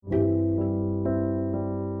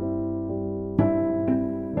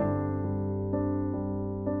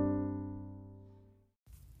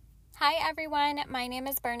everyone, my name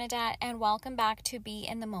is Bernadette and welcome back to Be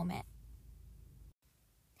in the Moment.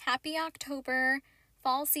 Happy October,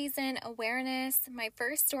 fall season awareness, my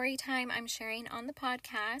first story time I'm sharing on the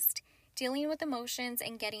podcast, dealing with emotions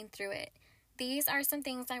and getting through it. These are some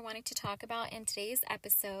things I wanted to talk about in today's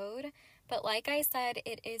episode, but like I said,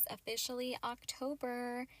 it is officially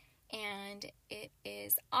October and it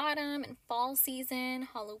is autumn and fall season,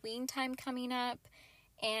 Halloween time coming up,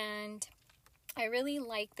 and I really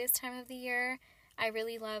like this time of the year. I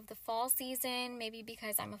really love the fall season, maybe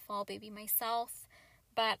because I'm a fall baby myself,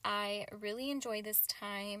 but I really enjoy this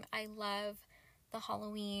time. I love the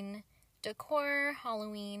Halloween decor,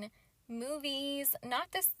 Halloween movies, not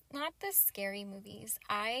the scary movies.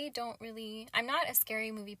 I'm not a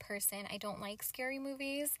scary movie person. I don't like scary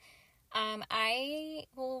movies. I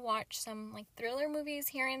will watch some like thriller movies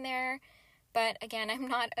here and there, but again, I'm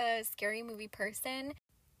not a scary movie person.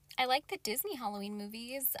 I like the Disney Halloween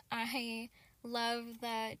movies. I love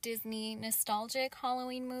the Disney nostalgic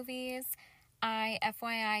Halloween movies.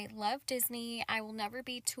 FYI, love Disney. I will never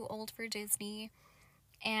be too old for Disney.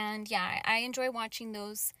 And yeah, I enjoy watching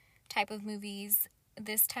those type of movies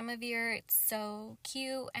this time of year. It's so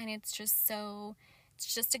cute and it's just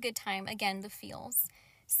a good time. Again, the feels.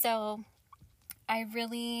 So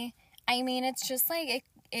it's just like,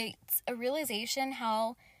 it's a realization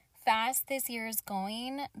how fast this year is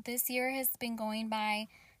going. This year has been going by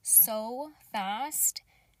so fast,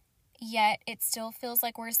 yet it still feels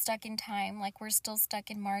like we're stuck in time, like we're still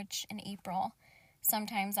stuck in March and April.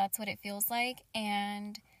 Sometimes that's what it feels like,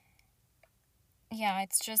 and yeah,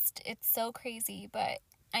 it's so crazy, but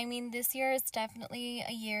this year is definitely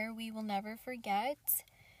a year we will never forget,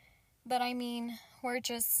 but we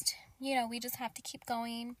just have to keep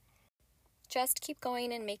going. Just keep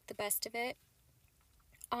going and make the best of it.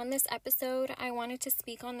 On this episode, I wanted to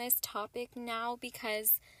speak on this topic now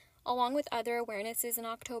because along with other awarenesses in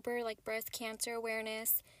October, like breast cancer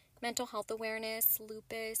awareness, mental health awareness,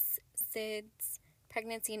 lupus, SIDS,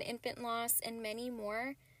 pregnancy and infant loss, and many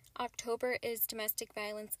more, October is Domestic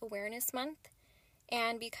Violence Awareness Month.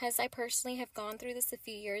 And because I personally have gone through this a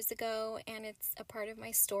few years ago and it's a part of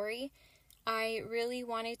my story, I really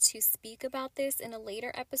wanted to speak about this in a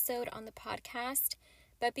later episode on the podcast.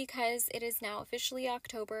 But because it is now officially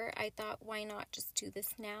October, I thought, why not just do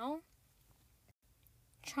this now?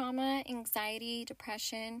 Trauma, anxiety,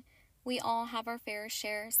 depression, we all have our fair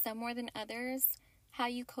share, some more than others. How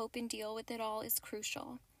you cope and deal with it all is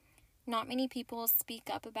crucial. Not many people speak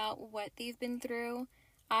up about what they've been through.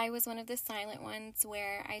 I was one of the silent ones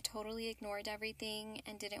where I totally ignored everything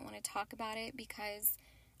and didn't want to talk about it because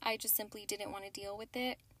I just simply didn't want to deal with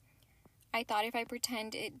it. I thought if I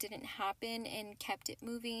pretend it didn't happen and kept it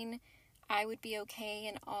moving, I would be okay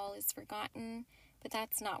and all is forgotten, but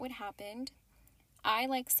that's not what happened. I,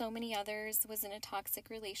 like so many others, was in a toxic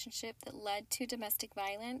relationship that led to domestic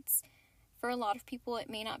violence. For a lot of people, it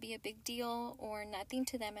may not be a big deal or nothing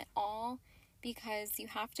to them at all because you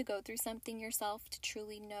have to go through something yourself to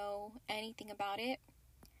truly know anything about it.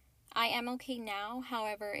 I am okay now,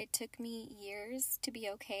 however, it took me years to be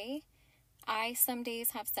okay. I some days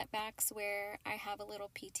have setbacks where I have a little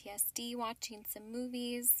PTSD watching some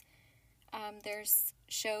movies. There's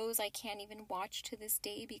shows I can't even watch to this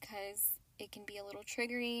day because it can be a little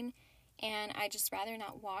triggering and I just rather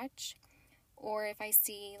not watch. Or if I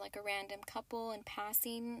see like a random couple in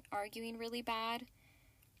passing arguing really bad.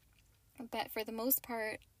 But for the most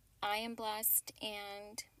part, I am blessed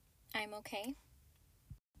and I'm okay.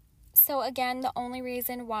 So again, the only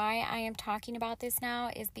reason why I am talking about this now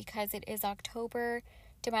is because it is October,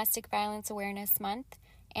 Domestic Violence Awareness Month,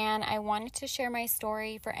 and I wanted to share my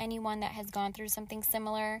story for anyone that has gone through something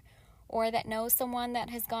similar or that knows someone that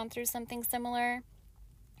has gone through something similar.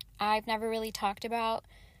 I've never really talked about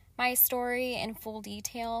my story in full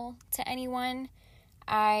detail to anyone.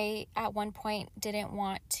 I, at one point, didn't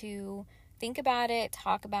want to think about it,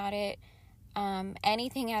 talk about it,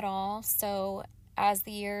 anything at all, so as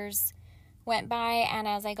the years went by and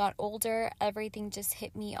as I got older, everything just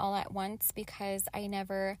hit me all at once because I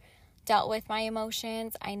never dealt with my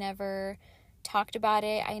emotions. I never talked about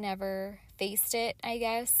it. I never faced it, I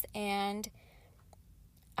guess. And,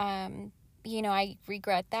 I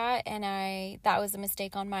regret that. And that was a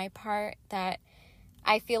mistake on my part that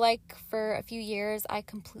I feel like for a few years I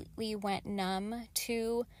completely went numb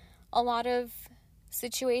to a lot of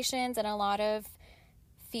situations and a lot of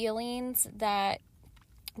feelings that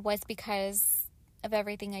was because of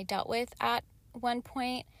everything I dealt with at one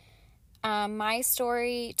point. My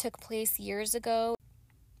story took place years ago.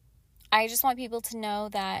 I just want people to know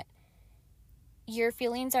that your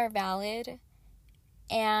feelings are valid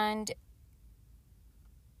and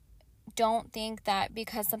don't think that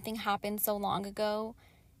because something happened so long ago,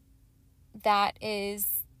 that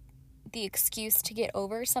is the excuse to get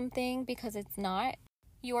over something, because it's not.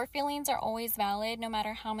 Your feelings are always valid, no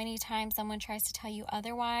matter how many times someone tries to tell you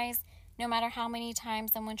otherwise, no matter how many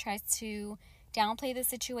times someone tries to downplay the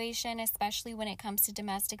situation, especially when it comes to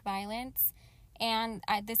domestic violence. And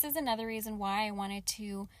this is another reason why I wanted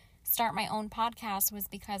to start my own podcast, was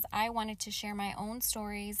because I wanted to share my own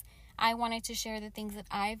stories. I wanted to share the things that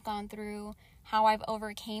I've gone through, how I've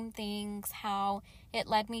overcame things, how it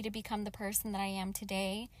led me to become the person that I am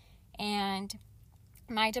today. And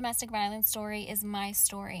my domestic violence story is my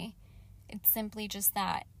story. It's simply just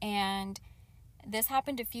that. And this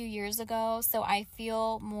happened a few years ago, so I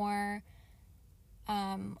feel more,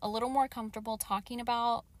 a little more comfortable talking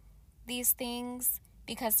about these things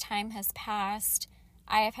because time has passed.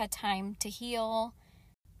 I have had time to heal.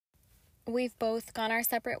 We've both gone our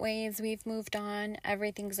separate ways. We've moved on.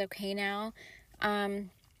 Everything's okay now.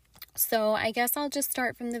 So I guess I'll just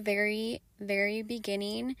start from the very, very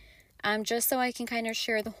beginning, just so I can kind of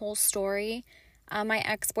share the whole story. My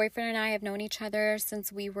ex-boyfriend and I have known each other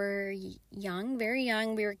since we were young, very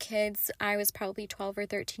young. We were kids. I was probably 12 or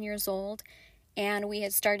 13 years old. And we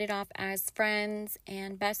had started off as friends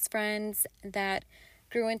and best friends that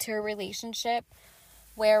grew into a relationship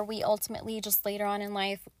where we ultimately just later on in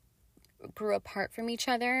life grew apart from each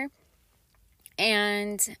other.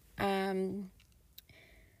 And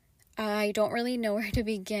I don't really know where to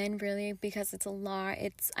begin, really, because it's a lot.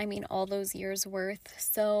 All those years worth.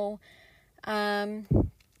 So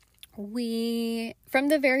we, from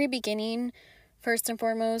the very beginning, first and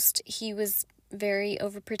foremost, he was very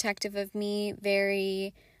overprotective of me,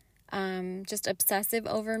 very just obsessive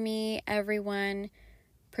over me. Everyone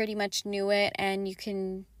pretty much knew it, and you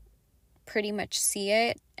can pretty much see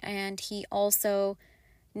it. And he also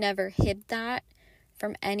never hid that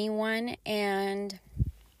from anyone. And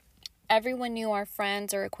everyone knew, our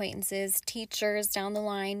friends or acquaintances, teachers down the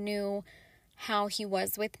line knew how he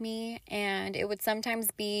was with me. And it would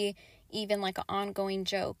sometimes be even like an ongoing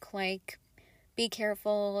joke, like, be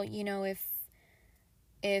careful,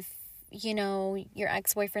 if your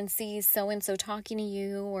ex-boyfriend sees so-and-so talking to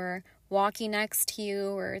you or walking next to you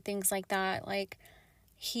or things like that. Like,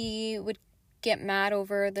 he would get mad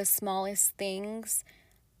over the smallest things.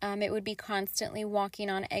 It would be constantly walking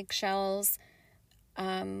on eggshells,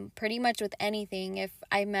 pretty much with anything. If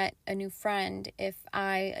I met a new friend, if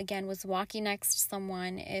I, again, was walking next to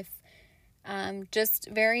someone, if just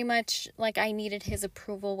very much like I needed his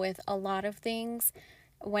approval with a lot of things.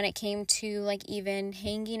 When it came to like even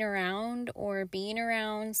hanging around or being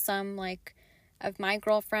around some like of my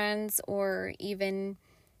girlfriends, or even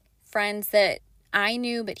friends that I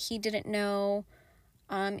knew but he didn't know,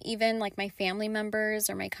 even like my family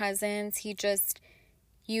members or my cousins, he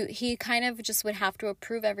kind of just would have to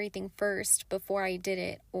approve everything first before I did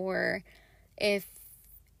it. Or if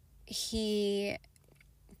he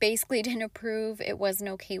basically didn't approve, it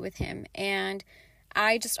wasn't okay with him. And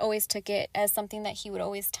I just always took it as something that he would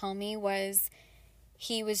always tell me was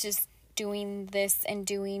he was just doing this and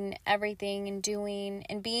doing everything and doing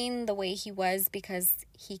and being the way he was because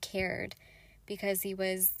he cared, because he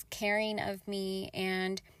was caring of me.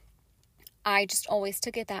 And I just always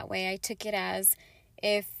took it that way. I took it as,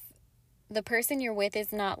 if the person you're with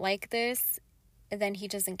is not like this, then he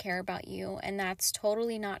doesn't care about you. And that's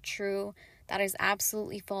totally not true. That is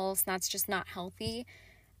absolutely false. That's just not healthy.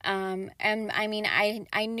 And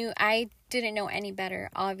I didn't know any better,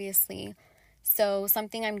 obviously. So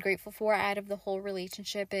something I'm grateful for out of the whole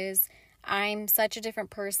relationship is I'm such a different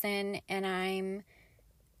person, and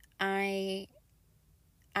I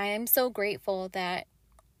am so grateful that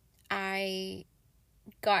I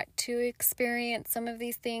got to experience some of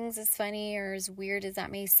these things, as funny or as weird as that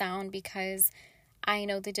may sound, because I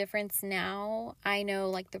know the difference now. I know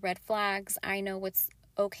like the red flags. I know what's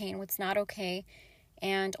okay and what's not okay.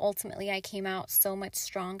 And ultimately, I came out so much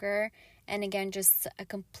stronger. And again, just a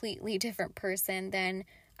completely different person than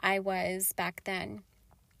I was back then.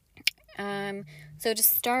 So to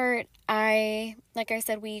start, like I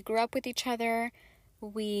said, we grew up with each other.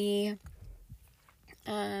 It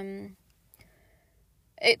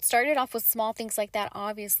started off with small things like that,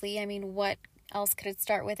 obviously. I mean, what else could it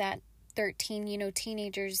start with at 13,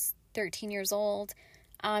 teenagers, 13 years old?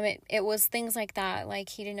 It was things like that, like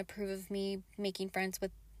he didn't approve of me making friends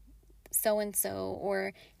with so-and-so,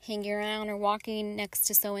 or hanging around or walking next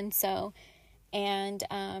to so-and-so. And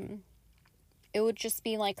it would just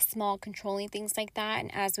be like small controlling things like that.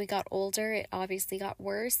 And as we got older, it obviously got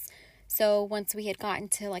worse. So once we had gotten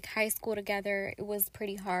to like high school together, it was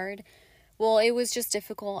pretty hard it was just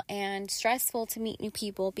difficult and stressful to meet new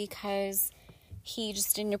people because he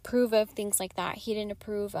just didn't approve of things like that. He didn't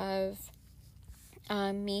approve of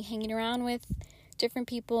me hanging around with different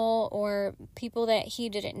people or people that he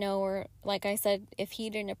didn't know, or like I said, if he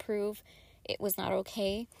didn't approve, it was not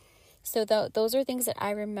okay. So those are things that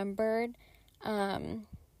I remembered,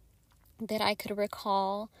 that I could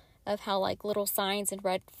recall of how like little signs and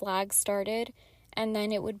red flags started. And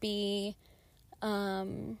then it would be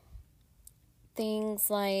things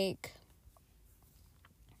like,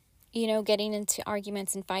 getting into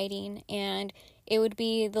arguments and fighting, and it would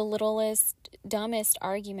be the littlest, dumbest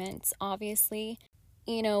arguments, obviously.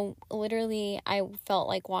 Literally, I felt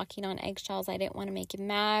like walking on eggshells. I didn't want to make him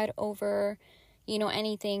mad over,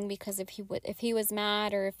 anything, because if he was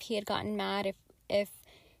mad, or if he had gotten mad, if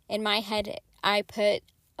in my head I put,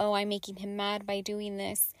 oh, I'm making him mad by doing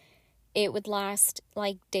this, it would last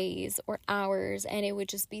like days or hours, and it would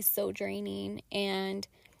just be so draining. And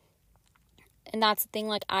that's the thing,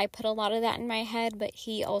 like, I put a lot of that in my head, but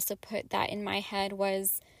he also put that in my head,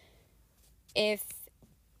 was if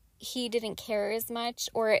he didn't care as much,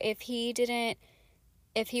 or if he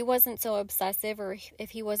wasn't so obsessive, or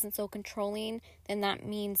if he wasn't so controlling, then that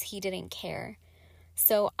means he didn't care.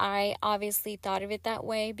 So I obviously thought of it that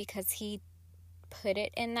way because he put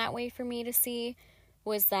it in that way for me to see,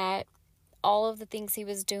 was that all of the things he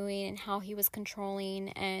was doing and how he was controlling,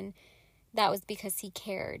 and that was because he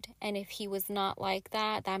cared. And if he was not like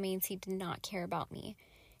that, that means he did not care about me,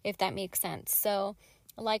 if that makes sense. So,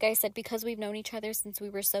 like I said, because we've known each other since we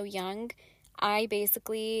were so young, I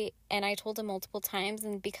basically, and I told him multiple times,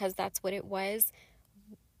 and because that's what it was,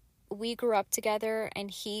 we grew up together, and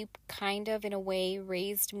he kind of, in a way,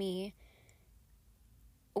 raised me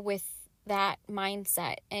with that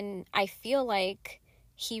mindset. And I feel like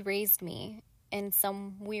he raised me in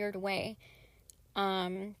some weird way.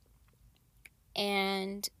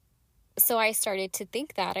 And so I started to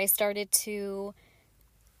think that. I started to,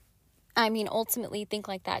 ultimately think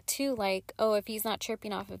like that too. Like, oh, if he's not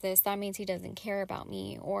chirping off of this, that means he doesn't care about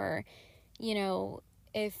me. Or,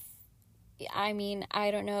 if, I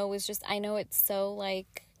don't know. It was just, I know it's so,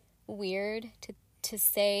 like, weird to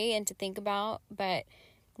say and to think about, but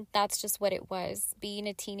that's just what it was. Being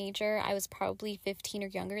a teenager, I was probably 15 or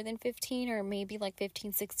younger than 15, or maybe like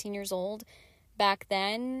 15, 16 years old. Back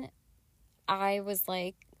then,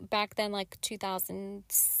 like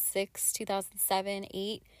 2006, 2007,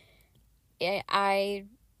 8, I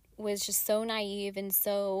was just so naive and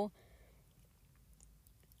so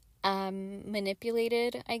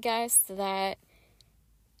manipulated, I guess, that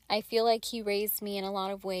I feel like he raised me in a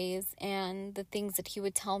lot of ways, and the things that he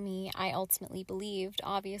would tell me, I ultimately believed.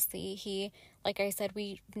 Obviously, like I said,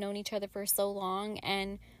 we've known each other for so long,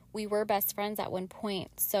 and we were best friends at one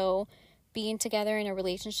point. So being together in a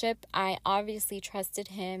relationship, I obviously trusted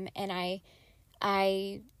him, and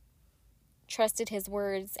I trusted his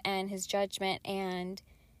words and his judgment. And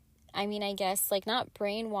I guess, like, not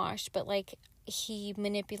brainwashed, but like, he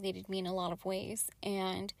manipulated me in a lot of ways.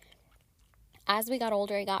 And as we got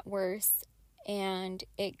older, it got worse, and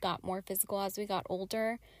it got more physical as we got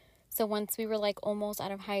older. So once we were like almost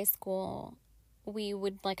out of high school, we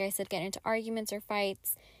would, like I said, get into arguments or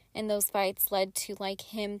fights, and those fights led to like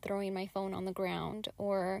him throwing my phone on the ground,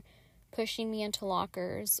 or pushing me into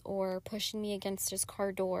lockers, or pushing me against his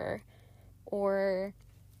car door, or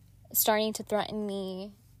starting to threaten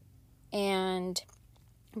me and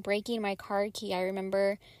breaking my car key. I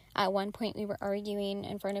remember at one point we were arguing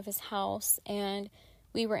in front of his house, and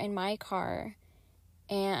we were in my car,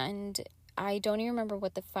 and I don't even remember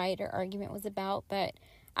what the fight or argument was about, but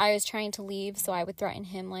I was trying to leave, so I would threaten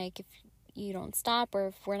him, like, if you don't stop, or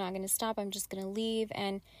if we're not going to stop, I'm just going to leave.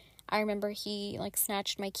 And I remember he like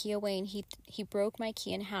snatched my key away, and he broke my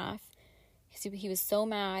key in half. He was so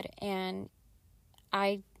mad, and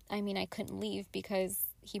I couldn't leave because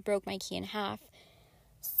he broke my key in half.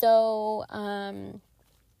 So,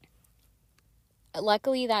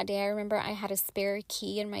 luckily that day, I remember I had a spare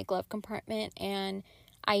key in my glove compartment, and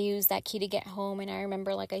I used that key to get home. And I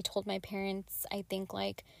remember, like, I told my parents, I think,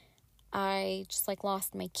 like, I just, like,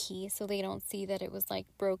 lost my key, so they don't see that it was, like,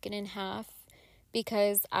 broken in half,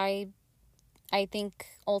 because I think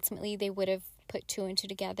ultimately they would have put two and two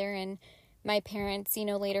together. And my parents,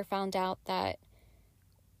 later found out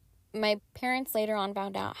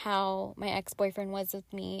how my ex-boyfriend was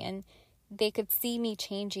with me, and they could see me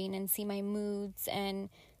changing and see my moods and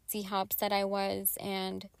see how upset I was.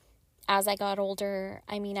 And as I got older,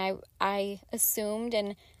 I assumed,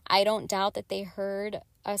 and I don't doubt that they heard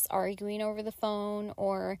us arguing over the phone,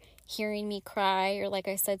 or hearing me cry, or, like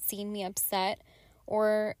I said, seeing me upset,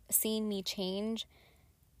 or seeing me change.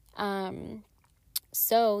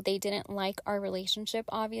 So they didn't like our relationship,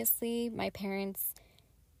 obviously. My parents,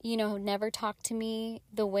 never talked to me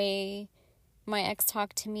the way my ex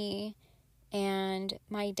talked to me. And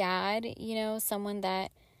my dad, someone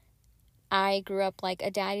that I grew up like a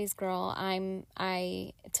daddy's girl.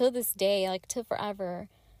 Till this day, like till forever,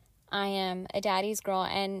 I am a daddy's girl,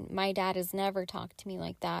 and my dad has never talked to me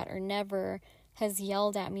like that, or never has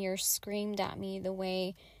yelled at me or screamed at me the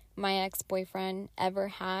way my ex-boyfriend ever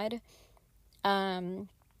had.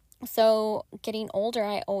 So getting older,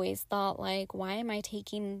 I always thought, like, why am I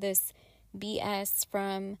taking this BS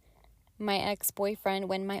from my ex-boyfriend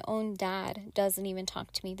when my own dad doesn't even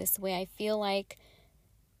talk to me this way? I feel like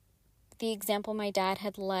the example my dad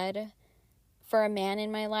had led for a man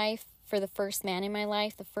in my life, for the first man in my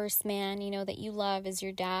life, the first man, that you love is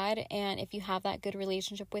your dad. And if you have that good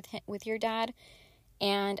relationship with your dad.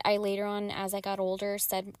 And I later on, as I got older,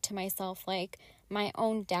 said to myself, like, my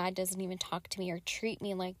own dad doesn't even talk to me or treat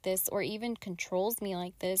me like this, or even controls me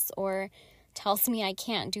like this, or tells me I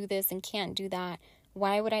can't do this and can't do that.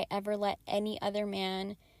 Why would I ever let any other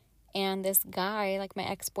man, and this guy, like my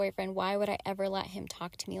ex-boyfriend, why would I ever let him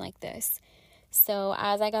talk to me like this? So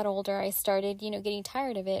as I got older, I started, getting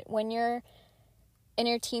tired of it. When you're in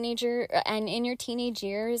your teenage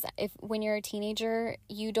years, when you're a teenager,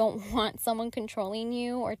 you don't want someone controlling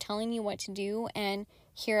you or telling you what to do. And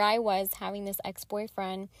here I was having this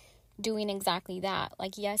ex-boyfriend doing exactly that.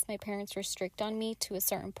 Like, yes, my parents were strict on me to a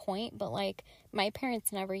certain point, but like my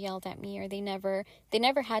parents never yelled at me, or they never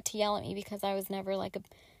had to yell at me, because I was never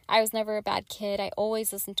a bad kid. I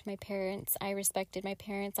always listened to my parents. I respected my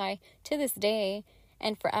parents. To this day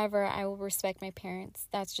and forever, I will respect my parents.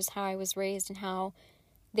 That's just how I was raised and how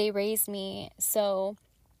they raised me. So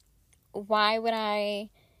why would I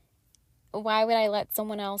let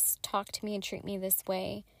someone else talk to me and treat me this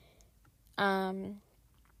way?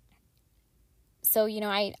 So,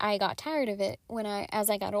 I got tired of it. As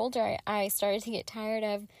I got older, I started to get tired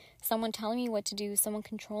of someone telling me what to do, someone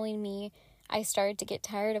controlling me. I started to get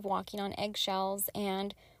tired of walking on eggshells,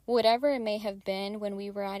 and whatever it may have been when we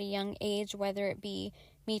were at a young age, whether it be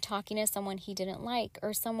me talking to someone he didn't like,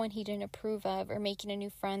 or someone he didn't approve of, or making a new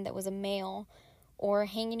friend that was a male, or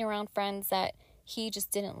hanging around friends that he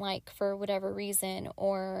just didn't like for whatever reason,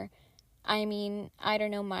 or, I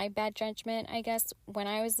don't know, my bad judgment, I guess, when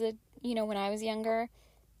I was younger,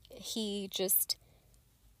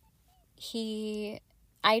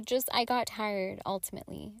 I got tired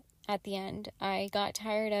ultimately. At the end, I got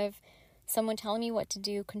tired of someone telling me what to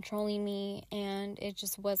do, controlling me, and it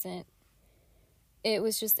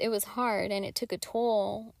was hard, and it took a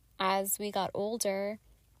toll as we got older.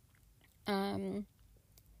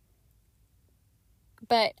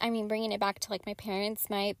 But bringing it back to like my parents,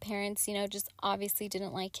 just obviously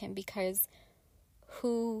didn't like him, because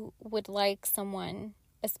who would like someone,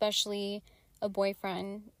 especially a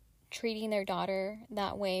boyfriend, treating their daughter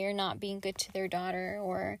that way, or not being good to their daughter,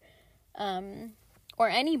 or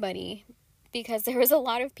anybody? Because there was a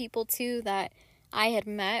lot of people too that I had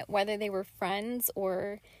met, whether they were friends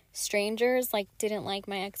or strangers, like didn't like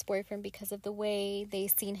my ex-boyfriend because of the way they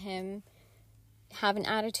seen him have an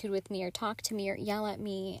attitude with me, or talk to me, or yell at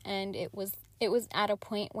me. And it was at a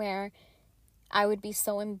point where I would be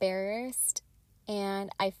so embarrassed, and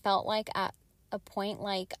I felt like at a point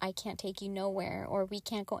like, I can't take you nowhere, or we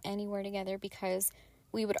can't go anywhere together, because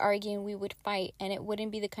we would argue and we would fight, and it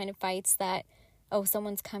wouldn't be the kind of fights that, oh,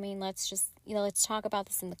 someone's coming, let's just, let's talk about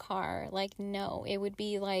this in the car. Like, no, it would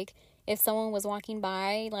be like, if someone was walking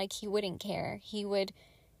by, like, he wouldn't care. He would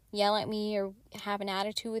yell at me, or have an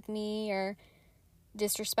attitude with me, or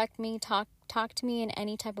disrespect me, talk to me in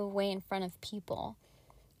any type of way in front of people.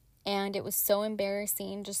 And it was so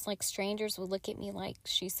embarrassing. Just like strangers would look at me like,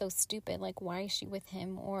 she's so stupid, like, why is she with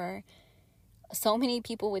him? Or so many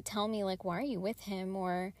people would tell me, like, why are you with him?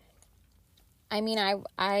 Or I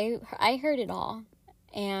heard it all.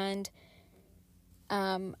 And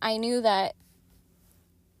I knew that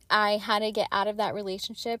I had to get out of that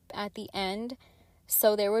relationship at the end.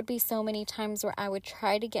 So there would be so many times where I would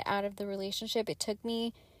try to get out of the relationship. It took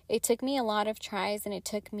me a lot of tries, and it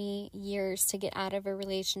took me years to get out of a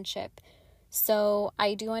relationship. So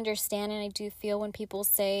I do understand, and I do feel when people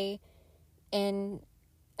say in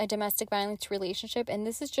a domestic violence relationship, and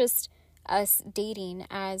this is just us dating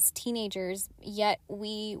as teenagers, yet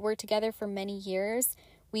we were together for many years.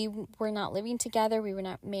 We were not living together. We were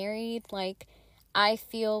not married. Like, I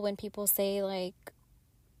feel when people say, like,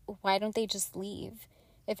 why don't they just leave?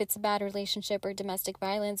 If it's a bad relationship or domestic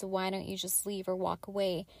violence, why don't you just leave or walk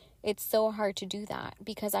away? It's so hard to do that,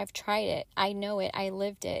 because I've tried it. I know it. I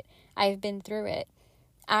lived it. I've been through it.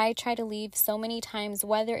 I try to leave so many times,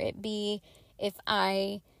 whether it be if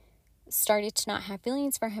I started to not have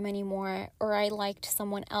feelings for him anymore, or I liked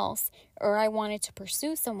someone else, or I wanted to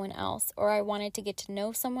pursue someone else, or I wanted to get to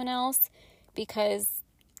know someone else, because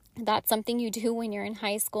that's something you do when you're in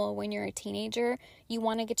high school, when you're a teenager. You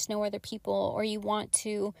want to get to know other people, or you want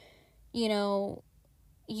to, you know,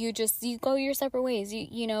 you go your separate ways.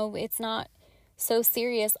 You know, it's not so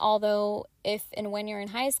serious, although if and when you're in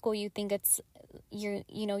high school, you think it's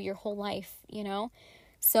your whole life,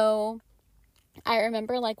 So I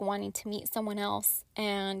remember like wanting to meet someone else,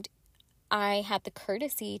 and I had the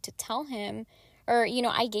courtesy to tell him, or,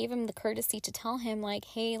 I gave him the courtesy to tell him like,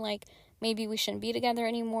 hey, like, maybe we shouldn't be together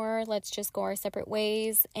anymore. Let's just go our separate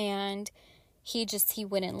ways. And he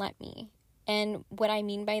wouldn't let me. And what I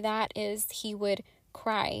mean by that is he would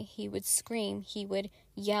cry, he would scream, he would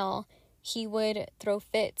yell, he would throw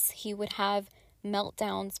fits, he would have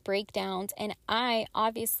meltdowns, breakdowns. And I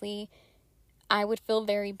would feel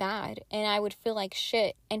very bad, and I would feel like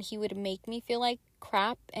shit, and he would make me feel like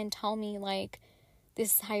crap and tell me like,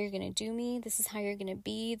 this is how you're going to do me, this is how you're going to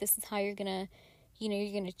be, this is how you're going to,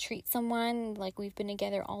 you're going to treat someone, like we've been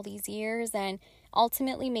together all these years, and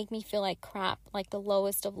ultimately make me feel like crap, like the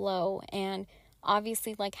lowest of low. And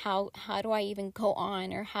obviously, like, how do I even go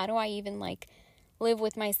on, or how do I even like live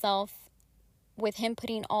with myself with him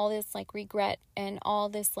putting all this like regret and all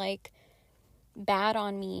this like bad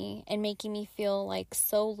on me and making me feel like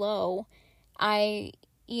so low.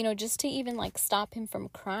 Just to even like stop him from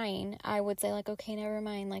crying, I would say like, okay, never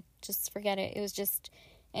mind, like just forget it. It was just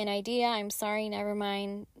an idea. I'm sorry, never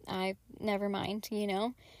mind. Never mind.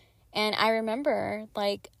 And I remember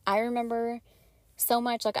so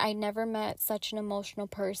much, like I never met such an emotional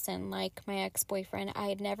person like my ex-boyfriend. I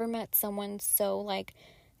had never met someone so like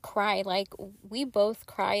cried. Like we both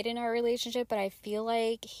cried in our relationship, but I feel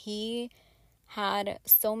like he had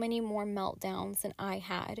so many more meltdowns than I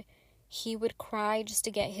had. He would cry just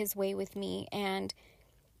to get his way with me, and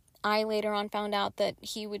I later on found out that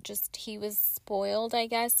he was spoiled, I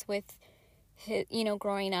guess, with his,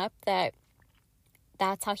 growing up,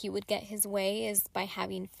 that's how he would get his way, is by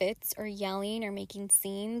having fits or yelling or making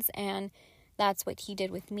scenes, and that's what he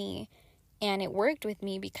did with me. And it worked with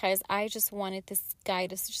me because I just wanted this guy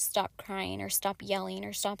to just stop crying or stop yelling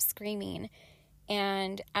or stop screaming.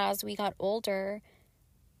 And as we got older,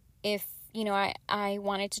 if, I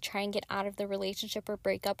wanted to try and get out of the relationship or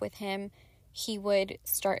break up with him, he would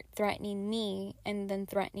start threatening me and then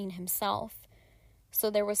threatening himself. So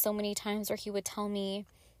there was so many times where he would tell me,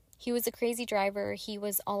 he was a crazy driver. He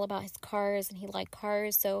was all about his cars and he liked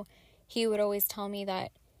cars. So he would always tell me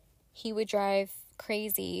that he would drive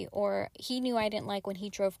crazy, or he knew I didn't like when he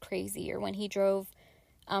drove crazy or when he drove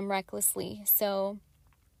recklessly. So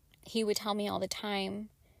he would tell me all the time,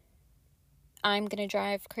 I'm going to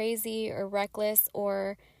drive crazy or reckless,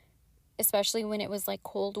 or especially when it was like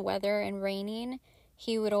cold weather and raining,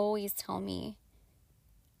 he would always tell me,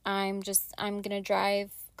 I'm going to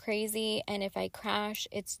drive crazy, and if I crash,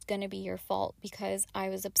 it's going to be your fault because I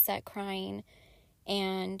was upset crying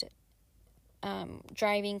and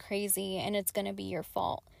driving crazy, and it's going to be your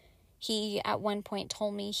fault. He at one point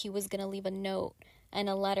told me he was going to leave a note and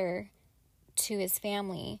a letter to his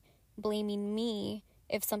family blaming me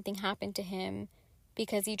if something happened to him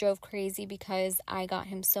because he drove crazy, because I got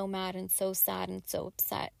him so mad and so sad and so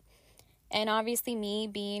upset. And obviously, me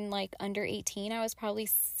being like under 18, I was probably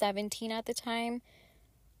 17 at the time,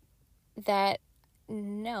 that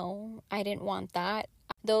no, I didn't want that.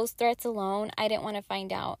 Those threats alone, I didn't want to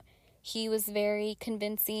find out. He was very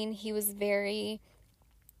convincing. He was very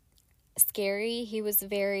scary. He was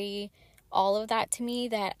very all of that to me,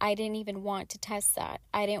 that I didn't even want to test that.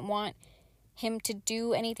 I didn't want him to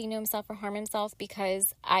do anything to himself or harm himself,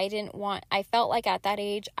 because I felt like at that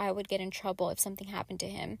age I would get in trouble if something happened to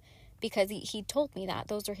him, because he told me that.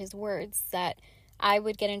 Those are his words, that I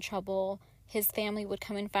would get in trouble. His family would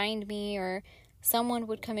come and find me, or someone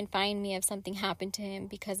would come and find me if something happened to him,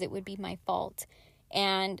 because it would be my fault.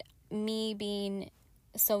 And me being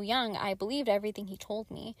so young, I believed everything he told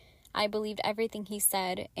me. I believed everything he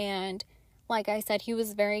said. And like I said, he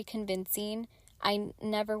was very convincing. I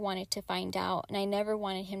never wanted to find out, and I never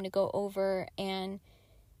wanted him to go over and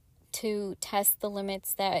to test the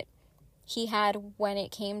limits that he had when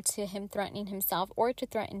it came to him threatening himself or to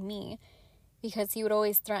threaten me, because he would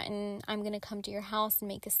always threaten, I'm going to come to your house and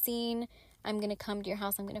make a scene. I'm going to come to your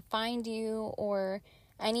house, I'm going to find you, or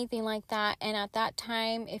anything like that. And at that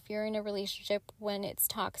time, if you're in a relationship when it's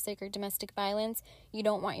toxic or domestic violence, you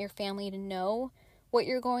don't want your family to know what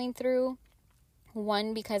you're going through.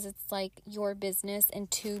 One, because it's like your business,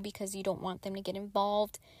 and two, because you don't want them to get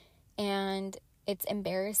involved. And it's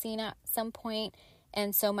embarrassing at some point.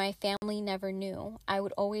 And so my family never knew. I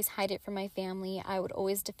would always hide it from my family. I would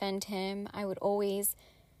always defend him. I would always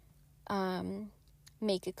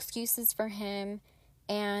make excuses for him.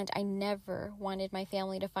 And I never wanted my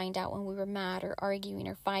family to find out when we were mad or arguing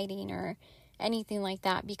or fighting or anything like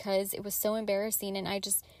that, because it was so embarrassing. And I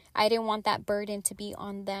didn't want that burden to be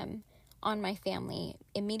on them, on my family,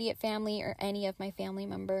 immediate family, or any of my family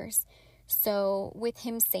members. So with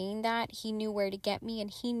him saying that, he knew where to get me, and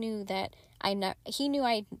he knew that he knew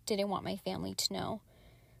I didn't want my family to know.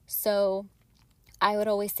 So I would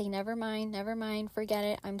always say, never mind, forget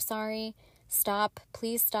it. I'm sorry. Stop,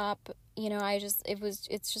 please stop.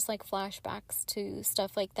 It's just like flashbacks to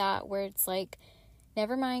stuff like that, where it's like,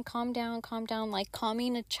 never mind, calm down, like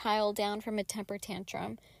calming a child down from a temper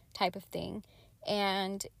tantrum type of thing.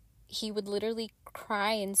 And he would literally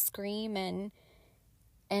cry and scream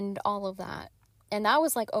and all of that. And that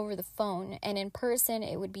was like over the phone. And in person,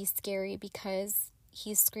 it would be scary because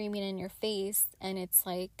he's screaming in your face, and it's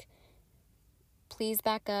like, please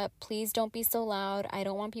back up. Please don't be so loud. I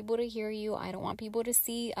don't want people to hear you. I don't want people to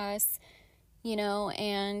see us,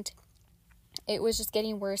 and it was just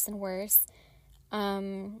getting worse and worse.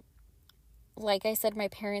 Like I said, my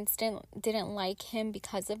parents didn't like him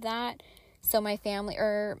because of that. So my family,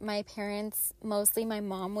 or my parents, mostly my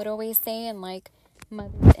mom, would always say, and like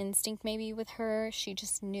mother's instinct maybe with her, she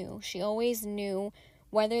just knew. She always knew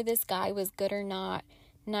whether this guy was good or not,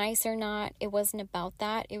 nice or not. It wasn't about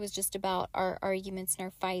that. It was just about our arguments and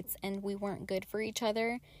our fights, and we weren't good for each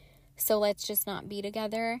other. So let's just not be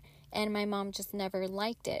together. And my mom just never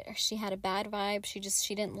liked it. She had a bad vibe. She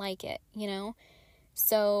didn't like it,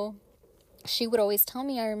 So she would always tell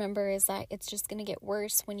me, I remember, is that it's just going to get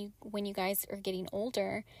worse when you guys are getting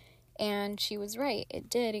older. And she was right. It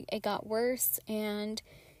did. It got worse, and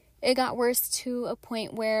it got worse to a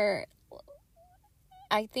point where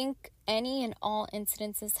I think any and all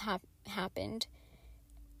incidences happened.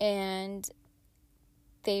 And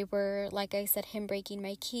they were, like I said, him breaking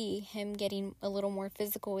my key, him getting a little more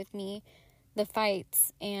physical with me, the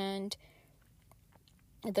fights, and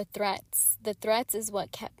the threats. The threats is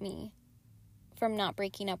what kept me from not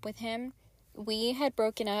breaking up with him. We had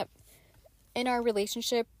broken up in our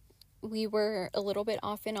relationship. We were a little bit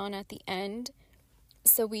off and on at the end.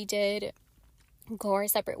 So we did go our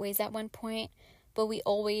separate ways at one point, but we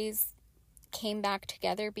always came back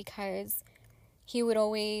together because he would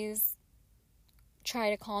always try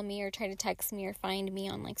to call me or try to text me or find me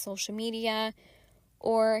on like social media,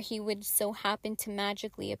 or he would so happen to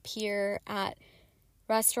magically appear at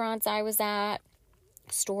restaurants I was at,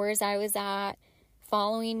 stores I was at,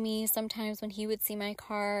 following me. Sometimes when he would see my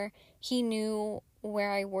car, he knew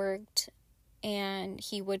where I worked, and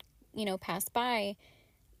he would, pass by.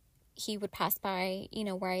 He would pass by,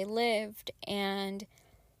 where I lived, and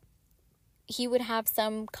he would have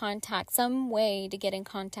some contact, some way to get in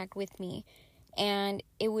contact with me. And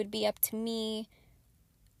it would be up to me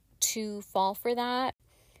to fall for that.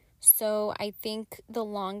 So I think the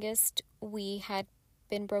longest we had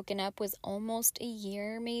been broken up was almost a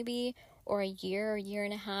year, maybe, or a year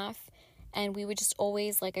and a half. And we would just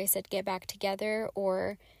always, like I said, get back together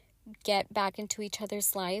or get back into each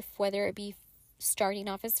other's life, whether it be starting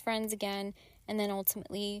off as friends again and then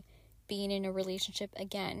ultimately being in a relationship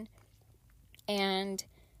again. And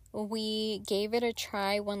we gave it a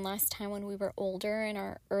try one last time when we were older, in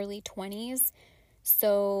our early 20s.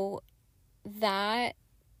 So that,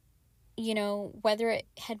 whether it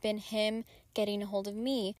had been him getting a hold of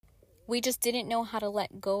me, we just didn't know how to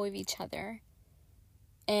let go of each other.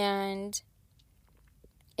 And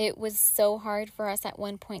it was so hard for us at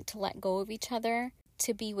one point to let go of each other,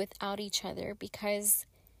 to be without each other, because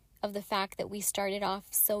of the fact that we started off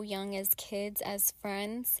so young as kids, as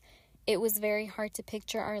friends. It was very hard to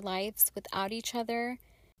picture our lives without each other.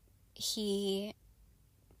 He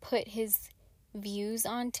put his views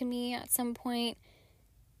onto me at some point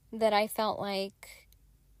that I felt like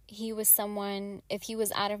he was someone, if he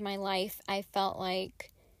was out of my life, I felt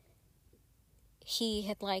like he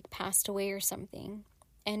had passed away or something.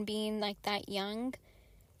 And being that young,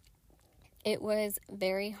 it was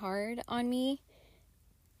very hard on me.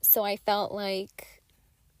 So I felt like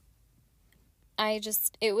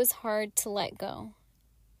it was hard to let go.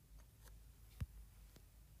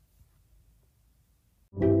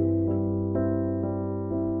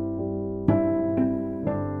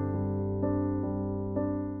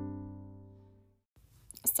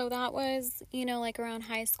 So that was, around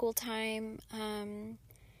high school time.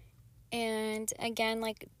 And again,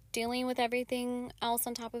 dealing with everything else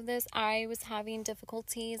on top of this, I was having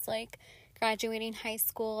difficulties, graduating high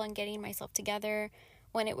school and getting myself together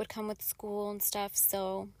when it would come with school and stuff.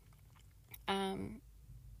 So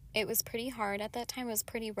it was pretty hard at that time. It was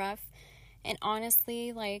pretty rough. And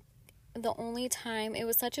honestly, like, the only time, it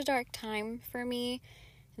was such a dark time for me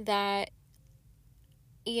that,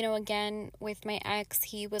 you know, again, with my ex,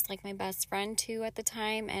 he was like my best friend too at the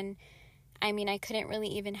time. And I mean, I couldn't really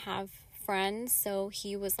even have friends, so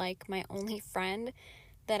he was like my only friend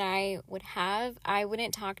that I would have. I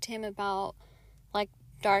wouldn't talk to him about like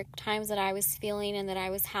dark times that I was feeling and that I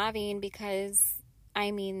was having, because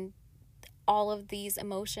I mean, all of these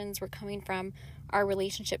emotions were coming from our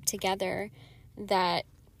relationship together, that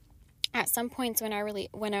at some points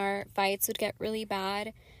when our fights would get really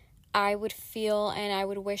bad, I would feel and I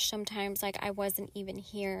would wish sometimes like I wasn't even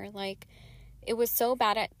here. Like, it was so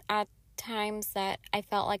bad at times that I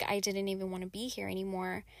felt like I didn't even want to be here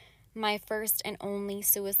anymore. My first and only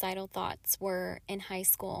suicidal thoughts were in high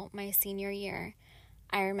school, my senior year.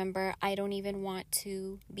 I remember, I don't even want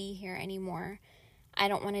to be here anymore. I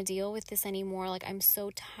don't want to deal with this anymore. Like, I'm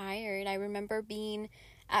so tired. I remember being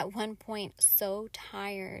at one point so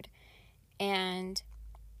tired and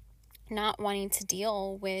not wanting to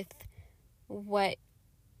deal with what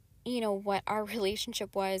our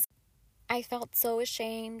relationship was. I felt so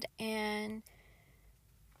ashamed, and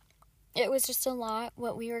it was just a lot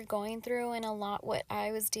what we were going through and a lot what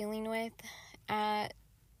I was dealing with at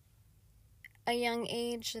a young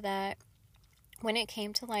age, that when it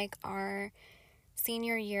came to like our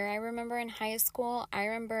senior year, I remember in high school, I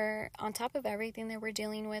remember on top of everything that we're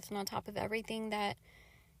dealing with and on top of everything that,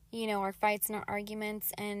 you know, our fights and our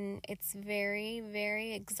arguments, and it's very,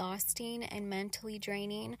 very exhausting and mentally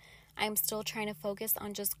draining. I'm still trying to focus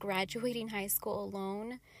on just graduating high school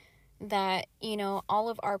alone, that, you know, all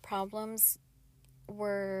of our problems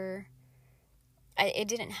it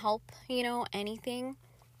didn't help, you know, anything.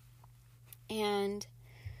 And,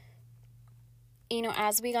 you know,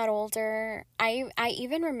 as we got older, I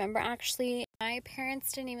even remember, actually, my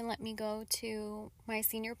parents didn't even let me go to my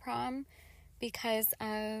senior prom because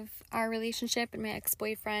of our relationship and my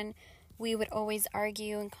ex-boyfriend. We would always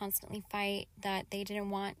argue and constantly fight that they didn't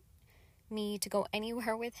want me to go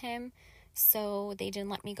anywhere with him. So they didn't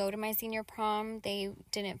let me go to my senior prom. They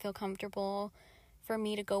didn't feel comfortable for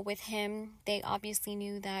me to go with him. They obviously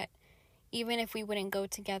knew that even if we wouldn't go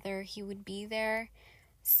together, he would be there.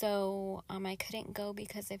 So I couldn't go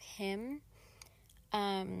because of him.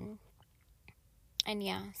 And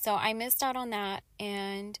yeah, so I missed out on that.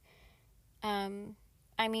 And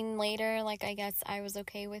I mean, later, like, I guess I was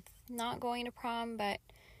okay with not going to prom, but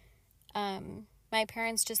my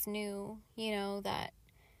parents just knew, you know, that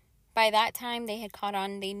by that time they had caught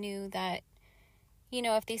on. They knew that, you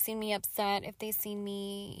know, if they seen me upset, if they seen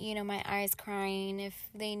me, you know, my eyes crying, if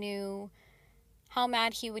they knew how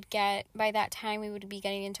mad he would get, by that time we would be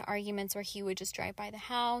getting into arguments where he would just drive by the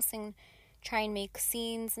house and try and make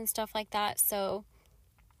scenes and stuff like that. So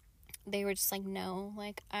they were just like, no,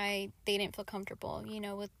 like, they didn't feel comfortable, you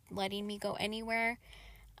know, with letting me go anywhere,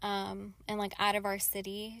 and like out of our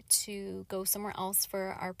city to go somewhere else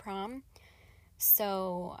for our prom.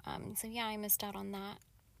 So yeah, I missed out on that.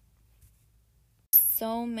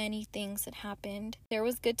 So many things that happened. There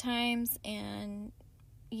was good times and,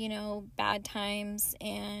 you know, bad times,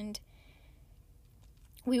 and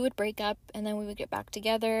we would break up and then we would get back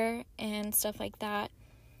together and stuff like that.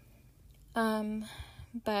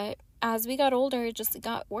 But as we got older, it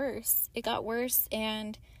got worse. It got worse,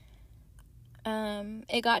 and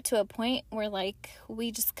it got to a point where, like,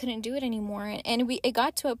 we just couldn't do it anymore. And it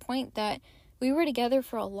got to a point that we were together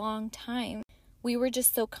for a long time. We were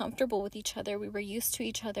just so comfortable with each other. We were used to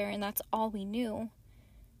each other, and that's all we knew.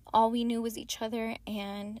 All we knew was each other,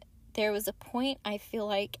 and there was a point, I feel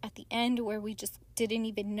like, at the end where we just didn't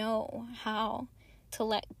even know how to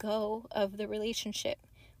let go of the relationship.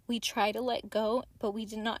 We tried to let go, but we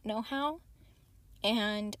did not know how.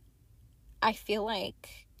 And I feel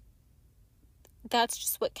like that's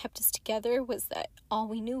just what kept us together, was that all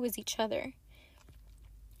we knew was each other.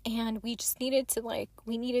 And we just needed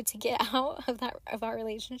to get out of our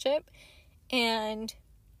relationship, and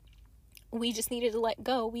we just needed to let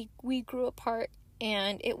go. We grew apart,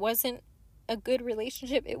 and it wasn't a good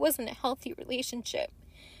relationship. It wasn't a healthy relationship.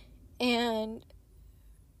 And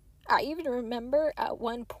I even remember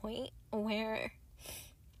one point where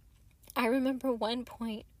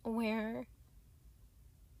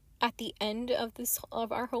at the end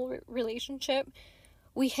of our whole relationship,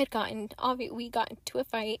 we got into a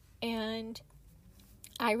fight, and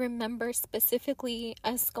I remember specifically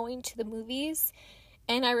us going to the movies,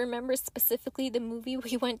 and I remember specifically the movie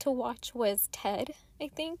we went to watch was Ted, I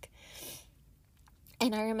think.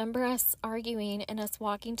 And I remember us arguing and us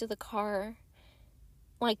walking to the car,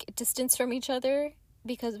 like, distance from each other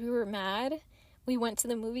because we were mad. We went to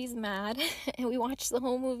the movies mad, and we watched the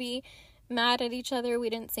whole movie mad at each other. We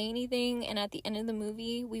didn't say anything, and at the end of the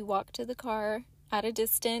movie, we walked to the car at a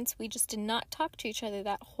distance. We just did not talk to each other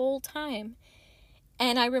that whole time.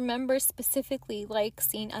 And I remember specifically, like,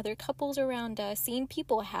 seeing other couples around us, seeing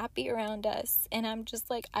people happy around us, and I'm just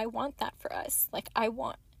like, I want that for us. Like, I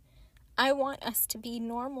want us to be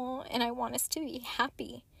normal, and I want us to be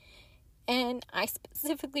happy. And I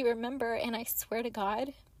specifically remember, and I swear to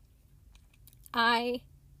God, I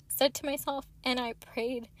said to myself, and I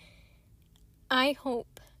prayed, I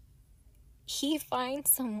hope he finds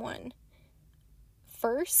someone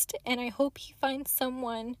first, and I hope he finds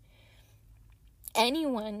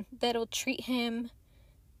anyone that'll treat him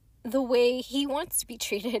the way he wants to be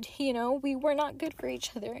treated. You know, we were not good for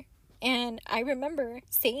each other. And I remember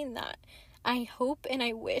saying that. I hope and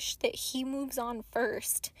I wish that he moves on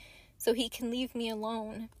first so he can leave me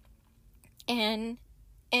alone. And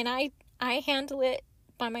I handle it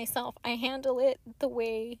by myself. I handle it the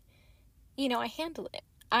way, I handle it.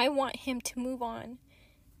 I want him to move on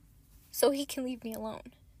so he can leave me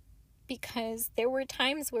alone. Because there were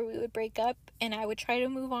times where we would break up and I would try to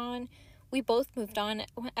move on. We both moved on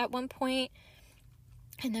at one point,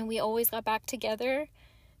 and then we always got back together.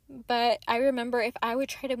 But I remember if I would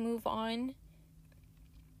try to move on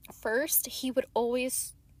first, he would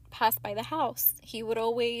always pass by the house. He would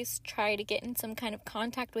always try to get in some kind of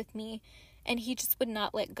contact with me, and he just would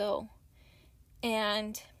not let go.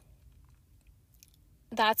 And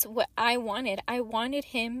that's what I wanted. I wanted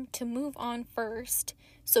him to move on first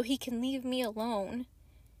so he can leave me alone.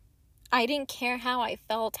 I didn't care how I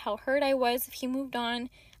felt, how hurt I was if he moved on.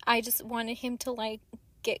 I just wanted him to, like,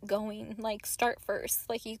 get going, like, start first.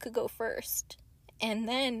 Like, you could go first. And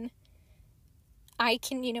then I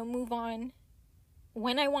can, move on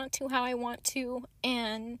when I want to, how I want to,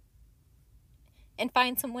 and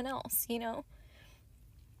find someone else,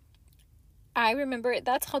 I remember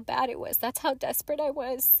that's how bad it was. That's how desperate I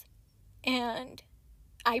was. And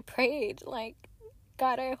I prayed, like,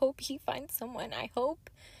 God, I hope he finds someone. I hope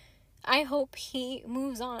he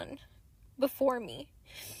moves on before me.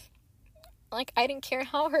 Like, I didn't care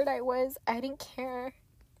how hurt I was. I didn't care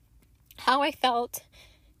how I felt.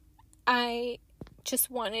 I just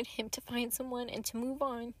wanted him to find someone and to move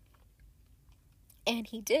on. And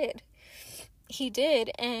he did. He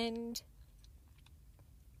did. And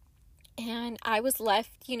I was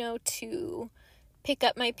left, to pick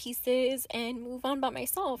up my pieces and move on by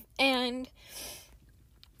myself. And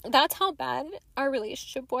that's how bad our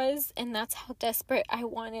relationship was, and that's how desperate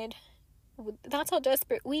that's how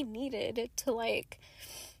desperate we needed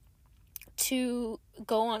to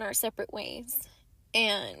go on our separate ways.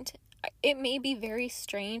 And it may be very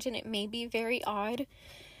strange and it may be very odd,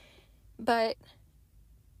 but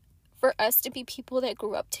for us to be people that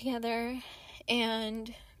grew up together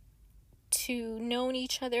and to know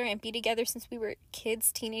each other and be together since we were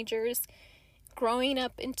kids, teenagers, growing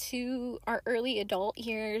up into our early adult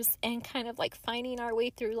years and kind of like finding our way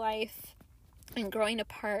through life and growing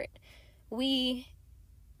apart, we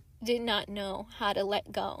did not know how to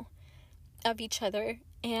let go of each other.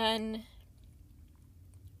 And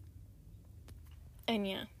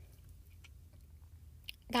yeah,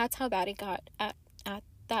 that's how bad it got at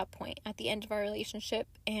that point, at the end of our relationship.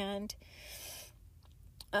 And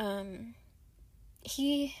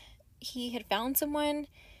he had found someone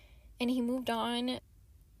and he moved on,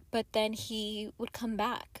 but then he would come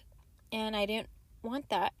back, and I didn't want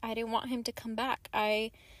that. I didn't want him to come back. I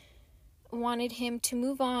wanted him to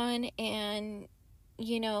move on, and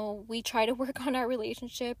we tried to work on our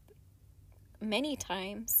relationship many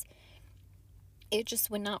times. It just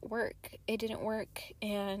would not work. It didn't work.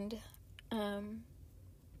 And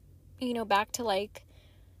back to like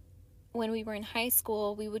when we were in high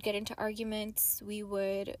school, we would get into arguments.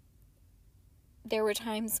 There were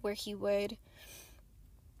times where he would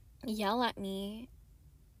yell at me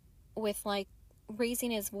with like raising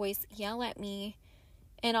his voice, yell at me.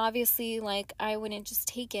 And obviously, like, I wouldn't just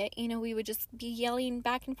take it. We would just be yelling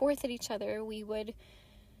back and forth at each other.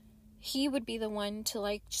 He would be the one to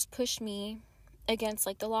like just push me against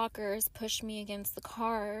like the lockers, push me against the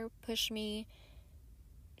car, push me,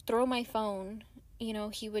 throw my phone.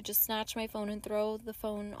 He would just snatch my phone and throw the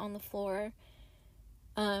phone on the floor.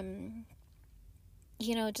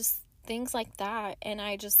 Just things like that. And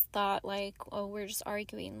I just thought like, oh, we're just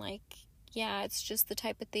arguing. Like, yeah, it's just the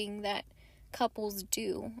type of thing that couples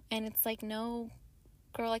do. And it's like, no,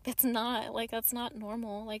 girl, like, that's not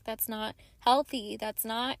normal. Like, that's not healthy. That's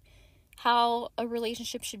not how a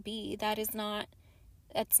relationship should be. That's not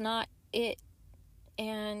it.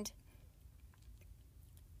 And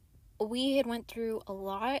we had went through a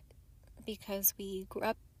lot because we grew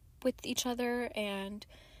up with each other, and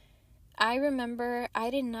I remember I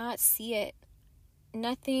did not see it.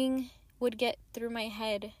 Nothing would get through my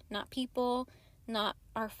head. Not people, not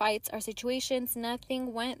our fights, our situations.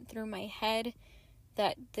 Nothing went through my head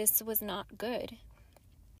that this was not good.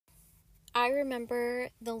 I remember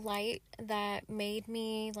the light that made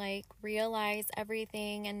me realize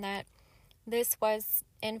everything and that this was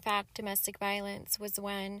in fact domestic violence was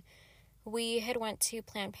when we had went to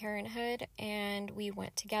Planned Parenthood, and we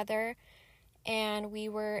went together, and we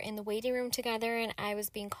were in the waiting room together, and I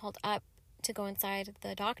was being called up to go inside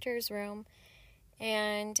the doctor's room,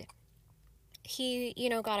 and he,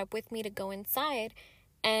 got up with me to go inside,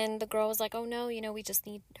 and the girl was like, oh no, we just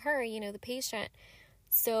need her, the patient.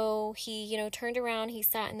 So he, turned around, he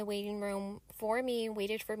sat in the waiting room for me,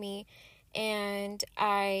 waited for me, and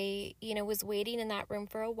I, was waiting in that room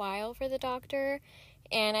for a while for the doctor,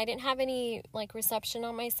 and I didn't have any, reception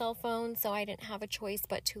on my cell phone, so I didn't have a choice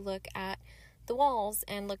but to look at the walls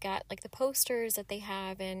and look at, the posters that they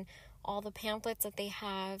have and all the pamphlets that they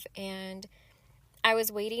have, and I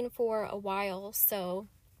was waiting for a while, so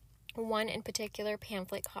one in particular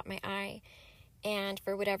pamphlet caught my eye, and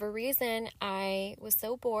for whatever reason, I was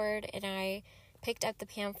so bored, and I picked up the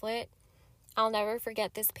pamphlet. I'll never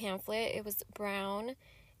forget this pamphlet. It was brown,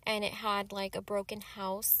 and it had, a broken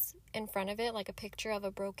house in front of it, a picture of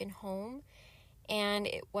a broken home, and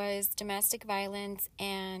it was domestic violence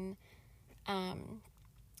and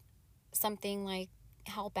something like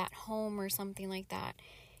help at home or something like that.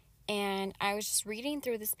 And I was just reading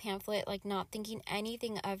through this pamphlet, not thinking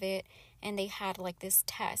anything of it, and they had, this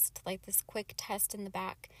test, this quick test in the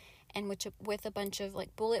back, and with a bunch of,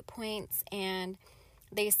 bullet points, and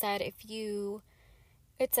they said it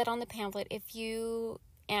said on the pamphlet, if you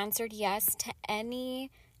answered yes to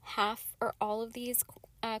any, half, or all of these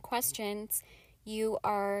questions, you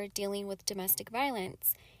are dealing with domestic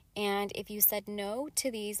violence. And if you said no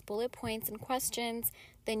to these bullet points and questions,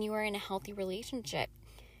 then you are in a healthy relationship.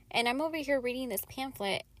 And I'm over here reading this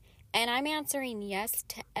pamphlet, and I'm answering yes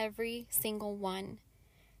to every single one.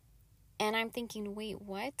 And I'm thinking, wait,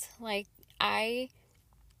 what? I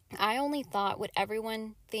only thought what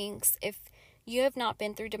everyone thinks. If you have not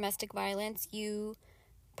been through domestic violence, you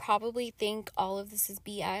probably think all of this is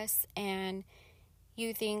BS, and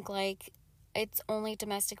you think it's only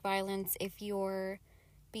domestic violence if you're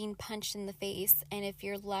being punched in the face and if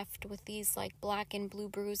you're left with these black and blue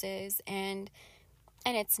bruises, and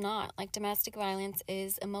it's not. Domestic violence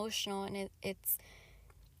is emotional, and it's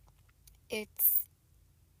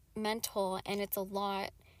mental, and it's a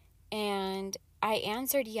lot. And I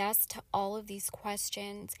answered yes to all of these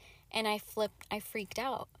questions, and I freaked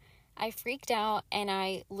out. And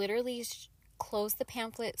I literally closed the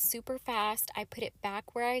pamphlet super fast. I put it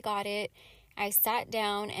back where I got it. I sat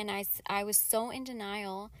down, and I was so in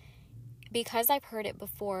denial because I've heard it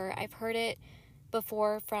before. I've heard it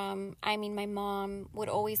before from, my mom would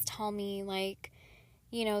always tell me,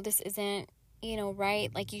 this isn't,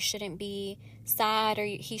 right? You shouldn't be sad, or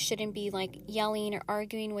he shouldn't be, yelling or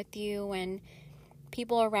arguing with you, and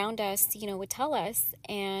people around us, would tell us,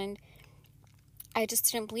 and I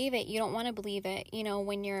just didn't believe it. You don't want to believe it,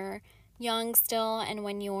 when you're young still, and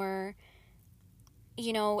when you're,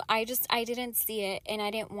 I didn't see it, and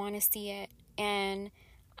I didn't want to see it, and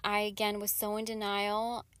I, again, was so in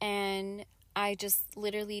denial, and I just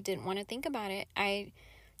literally didn't want to think about it. I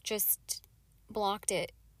just blocked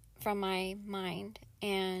it from my mind,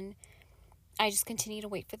 and I just continued to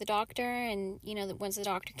wait for the doctor, and, once the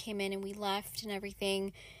doctor came in and we left and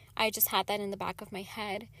everything, I just had that in the back of my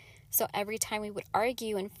head. So every time we would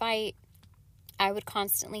argue and fight, I would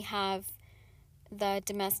constantly have the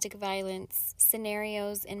domestic violence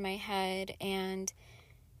scenarios in my head, and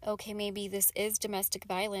okay, maybe this is domestic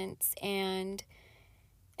violence, and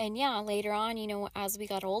yeah, later on, as we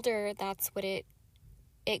got older, that's what it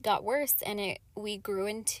got worse, and we grew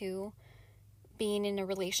into being in a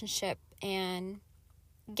relationship and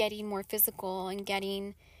getting more physical and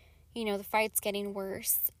getting, the fights getting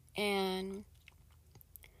worse, and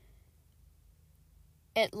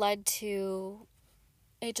it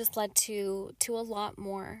just led to a lot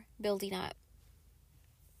more building up.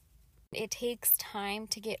 It takes time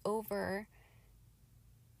to get over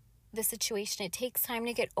the situation. It takes time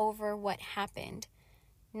to get over what happened,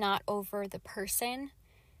 not over the person.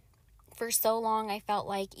 For so long, I felt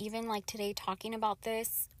even today, talking about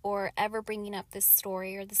this or ever bringing up this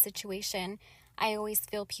story or the situation, I always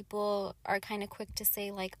feel people are kind of quick to say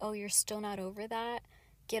oh, you're still not over that?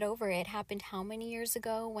 Get over it. It happened how many years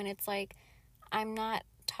ago? When it's I'm not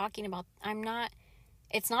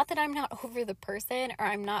It's not that I'm not over the person or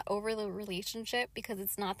I'm not over the relationship, because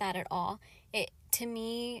it's not that at all. To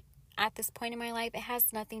me, at this point in my life, it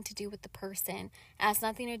has nothing to do with the person. It has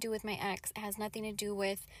nothing to do with my ex. It has nothing to do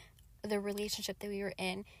with the relationship that we were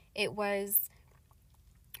in. It was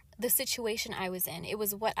the situation I was in. It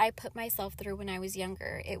was what I put myself through when I was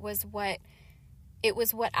younger. It was what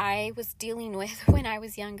I was dealing with when I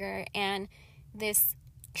was younger, and this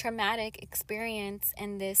traumatic experience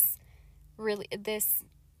and the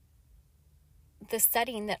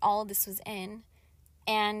setting that all of this was in.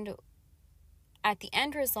 And at the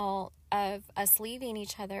end result of us leaving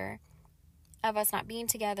each other, of us not being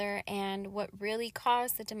together, and what really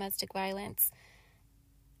caused the domestic violence,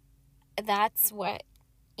 that's what,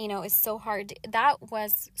 is so hard. That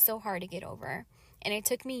was so hard to get over. And it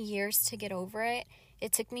took me years to get over it.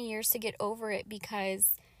 It took me years to get over it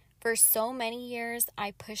because for so many years,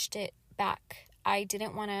 I pushed it back. I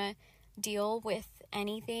didn't want to deal with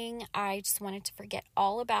anything. I just wanted to forget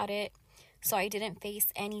all about it. So I didn't face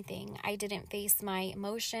anything. I didn't face my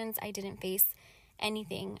emotions. I didn't face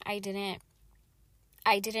anything. I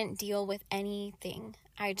didn't deal with anything.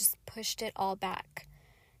 I just pushed it all back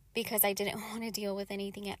because I didn't want to deal with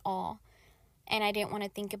anything at all. And I didn't want to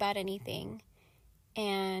think about anything.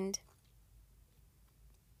 And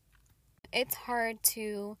it's hard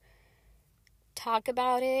to talk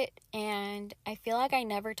about it, and I feel like I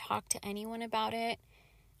never talked to anyone about it.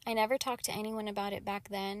 I never talked to anyone about it back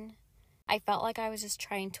then. I felt like I was just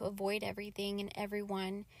trying to avoid everything and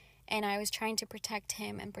everyone, and I was trying to protect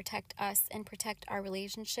him and protect us and protect our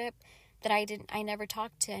relationship, that I never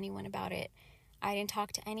talked to anyone about it. I didn't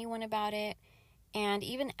talk to anyone about it. And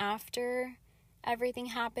even after everything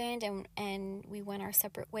happened and we went our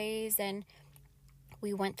separate ways and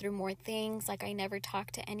we went through more things, like, I never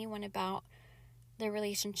talked to anyone about the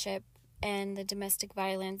relationship and the domestic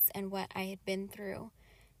violence and what I had been through,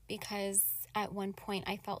 because at one point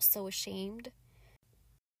I felt so ashamed.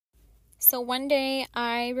 So one day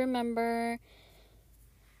I remember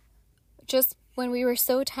just when we were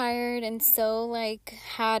so tired and so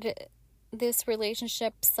had this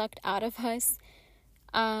relationship sucked out of us,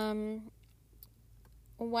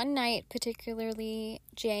 one night, particularly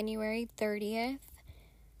January 30th,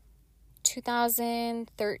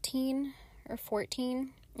 2013 or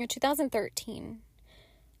 14 or 2013,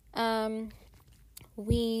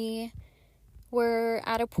 we were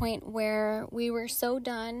at a point where we were so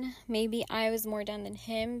done. Maybe I was more done than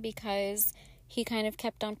him because he kind of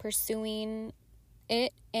kept on pursuing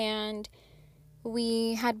it, and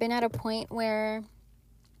we had been at a point where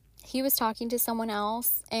he was talking to someone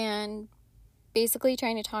else and basically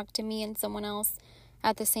trying to talk to me and someone else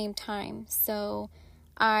at the same time. So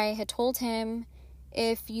I had told him,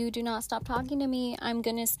 if you do not stop talking to me, I'm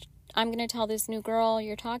gonna tell this new girl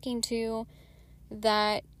you're talking to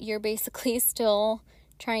that you're basically still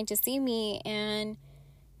trying to see me, and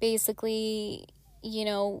basically,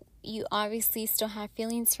 you obviously still have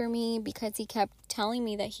feelings for me, because he kept telling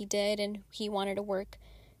me that he did and he wanted to work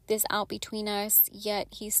this out between us, yet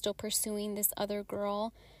he's still pursuing this other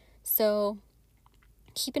girl. So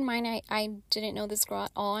keep in mind, I didn't know this girl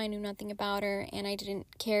at all. I knew nothing about her, and I didn't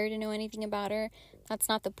care to know anything about her. That's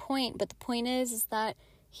not the point. But the point is that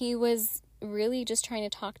he was really just trying to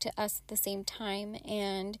talk to us at the same time,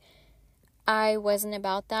 and I wasn't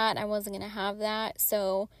about that. I wasn't going to have that.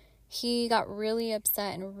 So he got really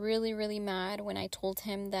upset and really, really mad when I told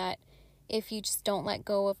him that if you just don't let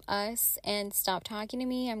go of us and stop talking to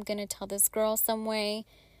me, I'm going to tell this girl some way,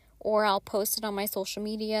 or I'll post it on my social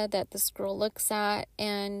media that this girl looks at,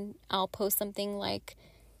 and I'll post something like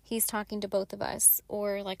he's talking to both of us,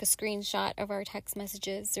 or like a screenshot of our text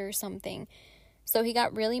messages or something. So he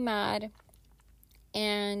got really mad,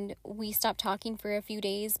 and we stopped talking for a few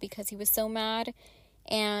days because he was so mad.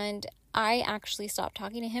 And I actually stopped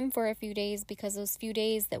talking to him for a few days because those few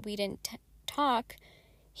days that we didn't talk,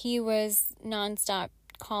 he was nonstop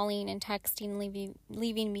calling and texting,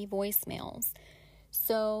 leaving me voicemails.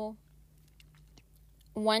 So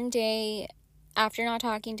one day, after not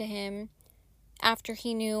talking to him, after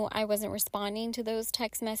he knew I wasn't responding to those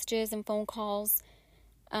text messages and phone calls,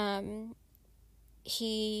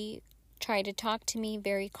 he tried to talk to me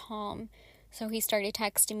very calm. So he started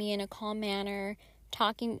texting me in a calm manner,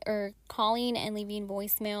 calling and leaving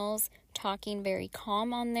voicemails, talking very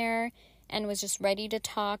calm on there, and was just ready to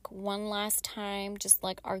talk one last time, just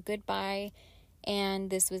like our goodbye, and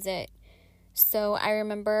this was it. So I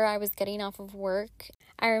remember I was getting off of work.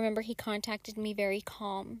 I remember he contacted me very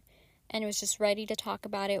calm and was just ready to talk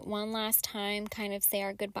about it one last time, kind of say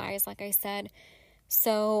our goodbyes, like I said.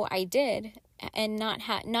 So I did, and not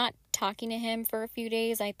talking to him for a few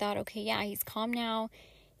days, I thought, okay, yeah, he's calm now.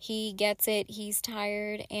 He gets it. He's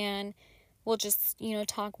tired, and we'll just,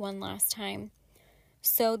 talk one last time.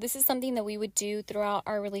 So this is something that we would do throughout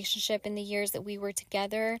our relationship in the years that we were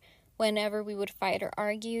together. Whenever we would fight or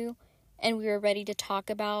argue and we were ready to talk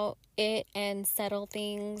about it and settle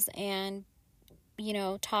things and,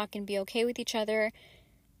 talk and be okay with each other,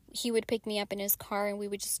 he would pick me up in his car and we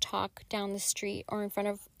would just talk down the street or in front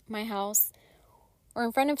of my house or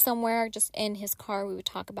in front of somewhere, just in his car, we would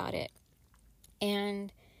talk about it.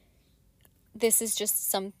 And this is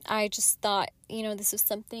just I just thought, this was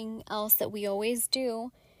something else that we always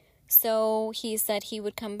do. So he said he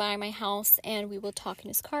would come by my house and we would talk in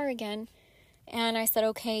his car again. And I said,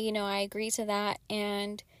 okay, I agree to that.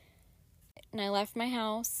 And I left my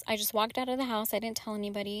house. I just walked out of the house. I didn't tell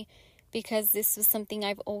anybody because this was something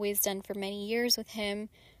I've always done for many years with him.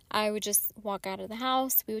 I would just walk out of the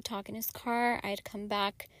house. We would talk in his car. I'd come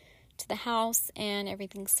back to the house and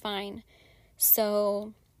everything's fine.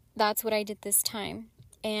 So that's what I did this time.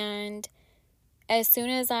 And as soon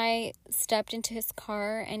as I stepped into his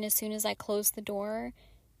car and as soon as I closed the door,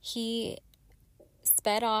 he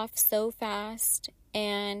sped off so fast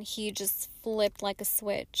and he just flipped like a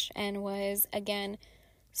switch and was, again,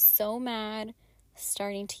 so mad,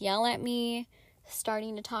 starting to yell at me,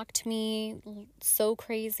 starting to talk to me so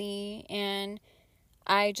crazy. And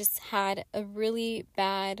I just had a really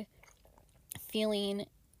bad feeling.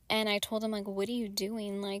 And I told him, like, what are you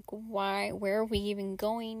doing? Like, where are we even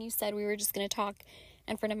going? You said we were just going to talk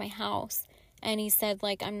in front of my house. And he said,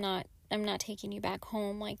 like, I'm not taking you back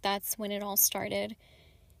home. Like, that's when it all started.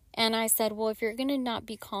 And I said, well, if you're going to not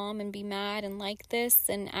be calm and be mad and like this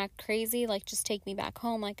and act crazy, like, just take me back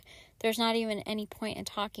home. Like, there's not even any point in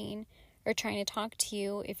talking or trying to talk to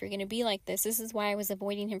you if you're going to be like this. This is why I was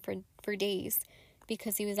avoiding him for days,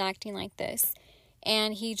 because he was acting like this.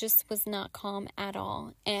 And he just was not calm at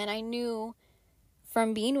all. And I knew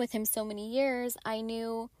from being with him so many years, I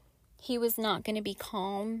knew he was not going to be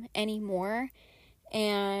calm anymore.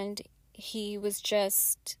 And he was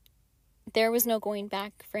just, there was no going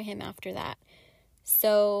back for him after that.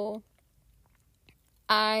 So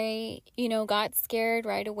I, got scared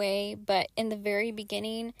right away. But in the very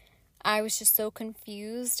beginning, I was just so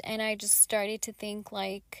confused. And I just started to think,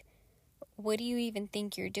 like, what do you even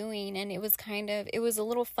think you're doing? And it was a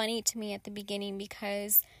little funny to me at the beginning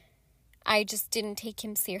because I just didn't take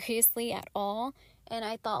him seriously at all. And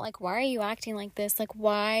I thought, like, why are you acting like this? Like,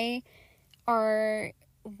 what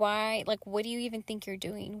do you even think you're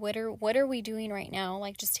doing? What are we doing right now?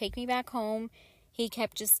 Like, just take me back home. He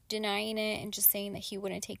kept just denying it and just saying that he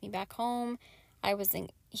wouldn't take me back home. I wasn't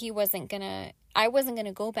gonna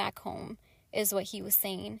go back home, is what he was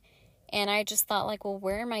saying. And I just thought, like, well,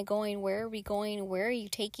 where am I going? Where are we going? Where are you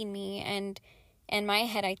taking me? And in my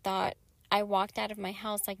head, I thought, I walked out of my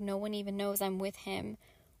house like no one even knows I'm with him,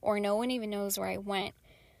 or no one even knows where I went.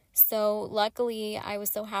 So luckily, I was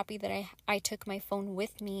so happy that I took my phone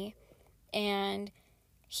with me, and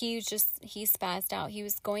he spazzed out. He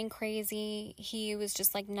was going crazy. He was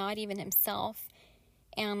just, like, not even himself.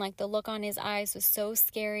 And, like, the look on his eyes was so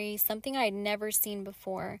scary, something I had never seen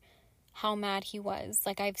before. How mad he was.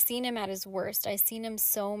 Like, I've seen him at his worst. I've seen him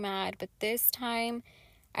so mad, but this time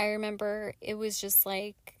I remember it was just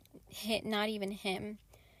like not even him.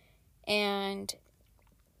 And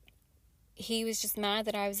he was just mad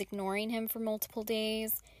that I was ignoring him for multiple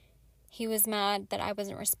days. He was mad that I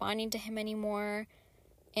wasn't responding to him anymore.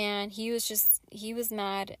 And he was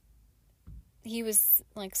mad. He was,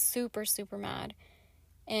 like, super, super mad.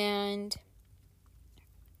 And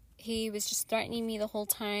he was just threatening me the whole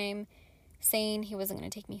time, saying he wasn't going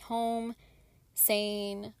to take me home,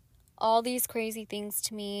 saying all these crazy things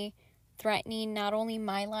to me, threatening not only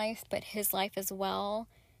my life, but his life as well,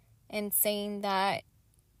 and saying that,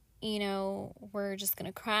 we're just going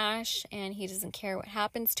to crash and he doesn't care what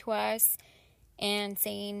happens to us, and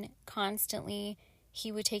saying constantly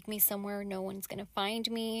he would take me somewhere no one's going to find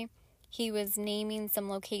me. He was naming some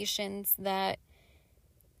locations that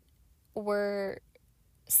were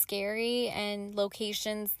scary and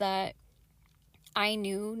locations that I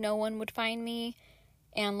knew no one would find me,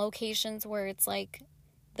 and locations where it's like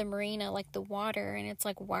the marina, like the water, and it's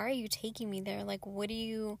like, why are you taking me there? Like, what are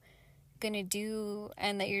you gonna do?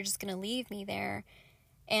 And that you're just gonna leave me there.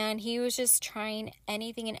 And he was just trying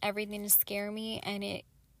anything and everything to scare me, and it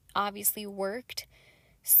obviously worked.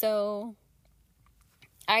 So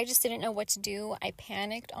I just didn't know what to do. I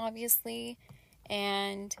panicked, obviously,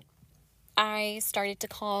 and I started to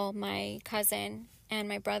call my cousin and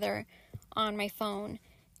my brother on my phone,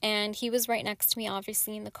 And he was right next to me,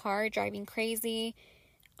 obviously, in the car, driving crazy.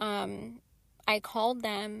 I called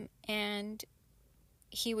them, and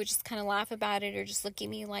he would just kind of laugh about it or just look at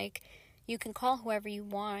me like, you can call whoever you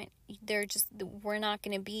want. We're not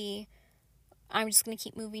going to be, I'm just going to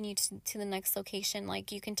keep moving you to the next location.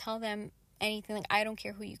 Like, you can tell them anything. Like, I don't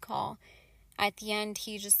care who you call. At the end,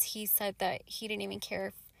 he said that he didn't even care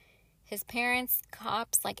if his parents,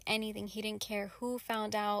 cops, like anything. He didn't care who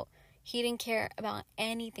found out. He didn't care about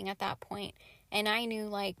anything at that point. And I knew,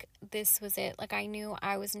 like, this was it. Like, I knew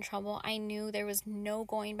I was in trouble. I knew there was no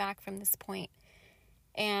going back from this point.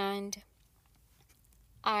 And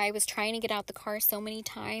I was trying to get out the car so many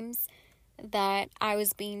times that I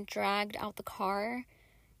was being dragged out the car.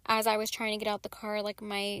 As I was trying to get out the car, like,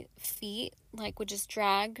 my feet, like, would just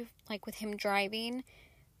drag, like, with him driving,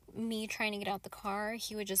 me trying to get out the car.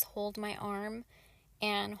 He would just hold my arm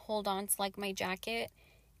and hold on to, like, my jacket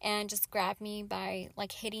and just grab me by,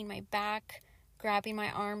 like, hitting my back, grabbing my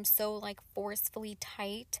arm so, like, forcefully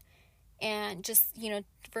tight, and just,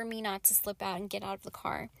 for me not to slip out and get out of the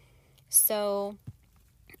car. So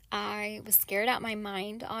I was scared out my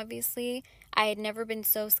mind, obviously. I had never been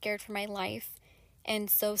so scared for my life and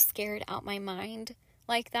so scared out my mind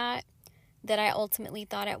like that I ultimately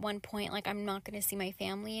thought at one point, like, I'm not going to see my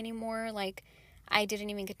family anymore. Like, I didn't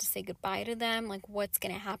even get to say goodbye to them. Like, what's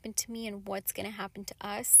going to happen to me and what's going to happen to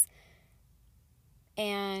us?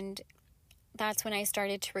 And that's when I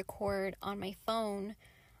started to record on my phone.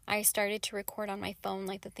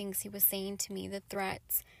 Like, the things he was saying to me, the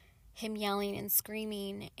threats, him yelling and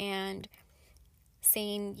screaming and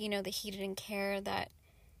saying, that he didn't care, that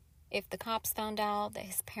if the cops found out, that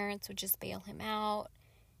his parents would just bail him out,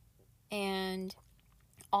 and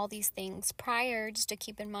all these things. Prior, just to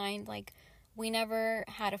keep in mind, like, we never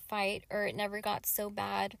had a fight, or it never got so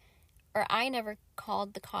bad, or I never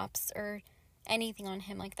called the cops or anything on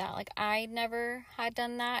him like that. Like, I never had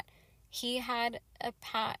done that. He had a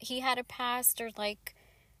past, or, like,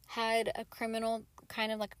 had a criminal,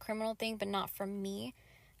 kind of like a criminal thing, but not from me.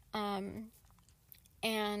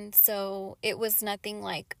 And so it was nothing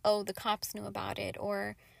like, oh, the cops knew about it,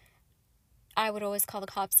 or I would always call the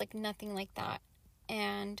cops, like, nothing like that.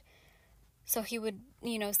 And so he would,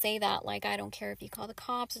 say that, like, I don't care if you call the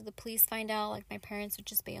cops or the police find out, like, my parents would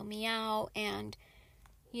just bail me out, and,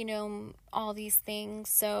 all these things.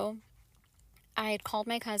 So I had called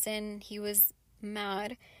my cousin. He was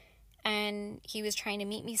mad, and he was trying to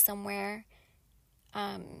meet me somewhere,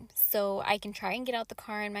 so I can try and get out the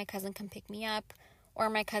car and my cousin can pick me up, or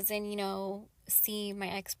my cousin, see my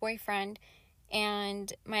ex-boyfriend,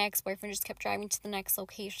 and my ex-boyfriend just kept driving to the next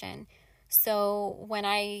location. So when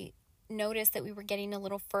I noticed that we were getting a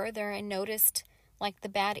little further and noticed, like, the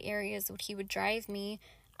bad areas that he would drive me,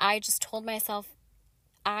 I just told myself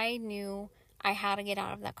I knew I had to get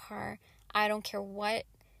out of that car. I don't care what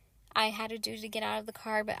I had to do to get out of the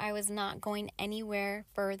car, but I was not going anywhere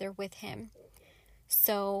further with him.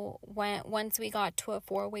 So once we got to a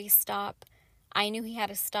 4-way stop, I knew he had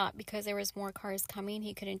to stop because there was more cars coming.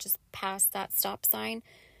 He couldn't just pass that stop sign.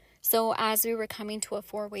 So as we were coming to a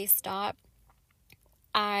 4-way stop,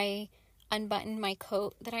 I unbuttoned my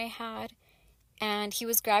coat that I had, and he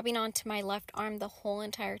was grabbing onto my left arm the whole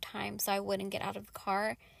entire time so I wouldn't get out of the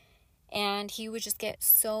car. And he would just get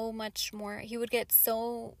so much more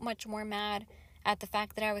mad at the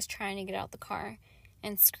fact that I was trying to get out the car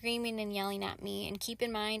and screaming and yelling at me. And keep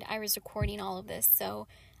in mind, I was recording all of this, so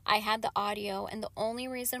I had the audio, and the only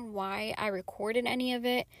reason why I recorded any of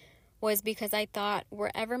it was because I thought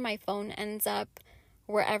wherever my phone ends up,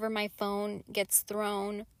 wherever my phone gets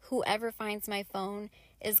thrown, whoever finds my phone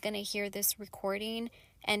is going to hear this recording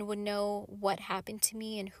and would know what happened to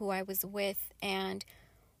me and who I was with and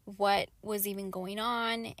what was even going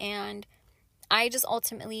on. And I just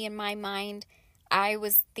ultimately, in my mind, I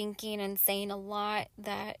was thinking and saying a lot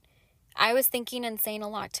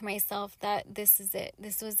to myself that this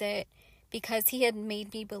was it, because he had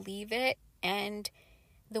made me believe it, and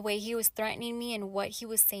the way he was threatening me and what he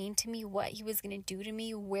was saying to me, what he was going to do to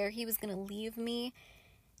me, where he was going to leave me,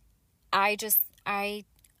 I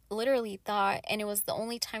literally thought, and it was the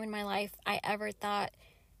only time in my life I ever thought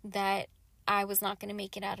that I was not going to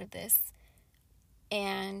make it out of this.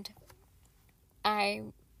 And I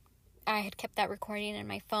had kept that recording in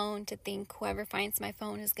my phone to think whoever finds my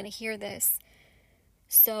phone is going to hear this.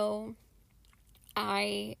 So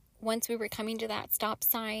once we were coming to that stop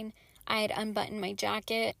sign, I had unbuttoned my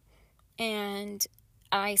jacket and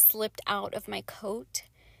I slipped out of my coat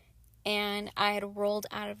and I had rolled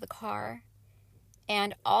out of the car.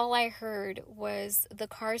 And all I heard was the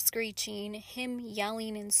car screeching, him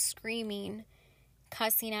yelling and screaming,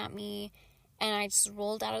 cussing at me, and I just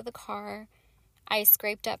rolled out of the car. I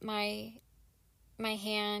scraped up my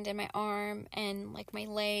hand and my arm and like my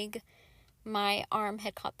leg. My arm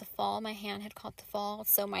had caught the fall, my hand had caught the fall,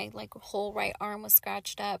 so my like whole right arm was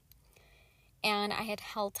scratched up, and I had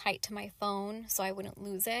held tight to my phone so I wouldn't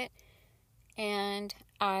lose it. And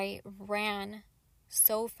I ran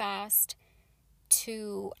so fast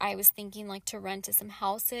I was thinking like to run to some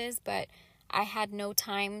houses, but I had no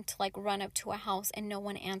time to like run up to a house and no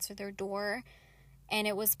one answered their door. And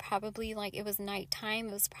it was probably like, it was nighttime.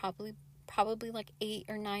 It was probably like 8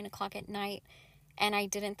 or 9 o'clock at night. And I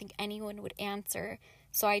didn't think anyone would answer.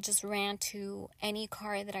 So I just ran to any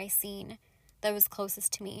car that I seen that was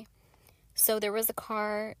closest to me. So there was a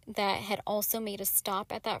car that had also made a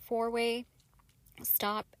stop at that 4-way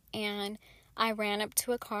stop. And I ran up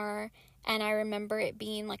to a car, and I remember it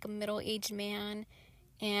being like a middle-aged man.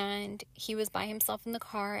 And he was by himself in the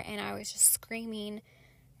car, and I was just screaming,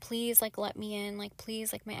 please, like, let me in. Like,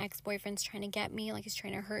 please, like, my ex-boyfriend's trying to get me. Like, he's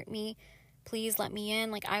trying to hurt me. Please let me in.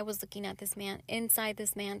 Like, I was looking at this man, inside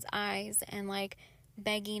this man's eyes, and like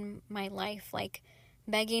begging my life, like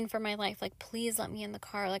begging for my life, like, please let me in the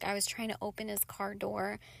car. Like, I was trying to open his car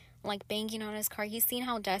door, like banging on his car. He's seen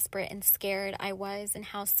how desperate and scared I was and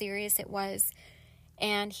how serious it was.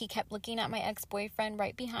 And he kept looking at my ex-boyfriend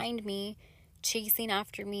right behind me, chasing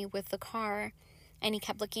after me with the car. And he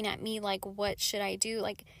kept looking at me like, what should I do?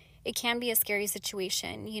 Like, it can be a scary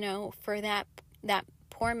situation, you know, for that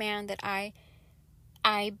poor man that I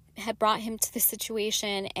had brought him to the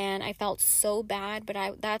situation, and I felt so bad, but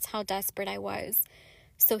that's how desperate I was.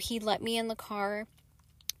 So he let me in the car.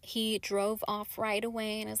 He drove off right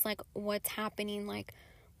away and was like, what's happening? Like,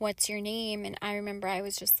 what's your name? And I remember I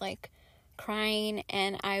was just like crying,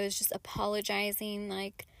 and I was just apologizing.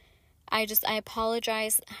 Like, I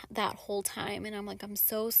apologized that whole time, and I'm like, I'm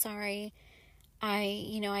so sorry.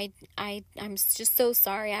 I'm just so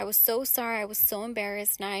sorry. I was so sorry. I was so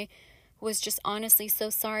embarrassed, and I was just honestly so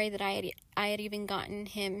sorry that I had even gotten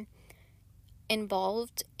him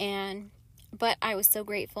involved. But I was so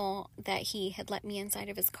grateful that he had let me inside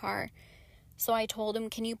of his car. So I told him,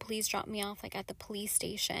 can you please drop me off like at the police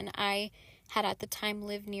station? I had at the time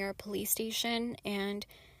lived near a police station, and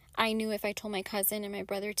I knew if I told my cousin and my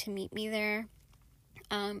brother to meet me there,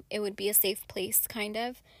 it would be a safe place, kind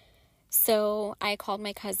of. So I called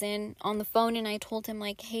my cousin on the phone, and I told him,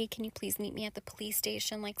 like, hey, can you please meet me at the police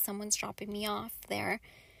station? Like, someone's dropping me off there.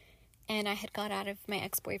 And I had got out of my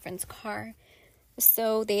ex-boyfriend's car.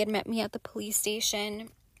 So they had met me at the police station.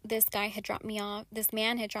 This man had dropped me off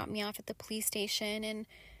at the police station, and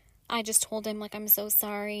I just told him, like, I'm so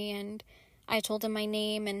sorry. And I told him my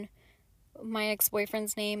name and my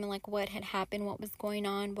ex-boyfriend's name and, like, what had happened, what was going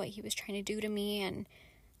on, what he was trying to do to me. And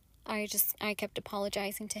I kept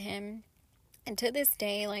apologizing to him. And to this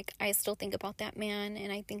day, like, I still think about that man,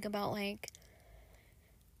 and I think about, like,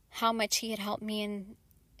 how much he had helped me and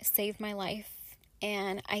saved my life.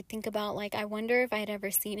 And I think about, like, I wonder if I had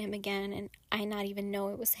ever seen him again, and I not even know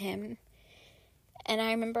it was him. And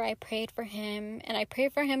I remember I prayed for him, and I pray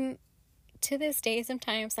for him to this day.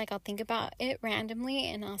 Sometimes, like, I'll think about it randomly,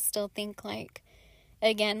 and I'll still think, like,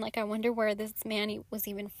 again, like, I wonder where this man was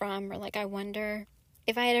even from, or, like, I wonder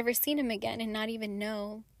if I had ever seen him again and not even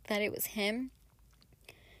know that it was him.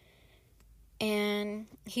 And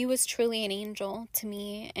he was truly an angel to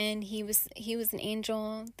me, and he was an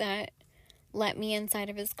angel that let me inside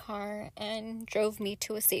of his car and drove me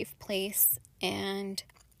to a safe place. And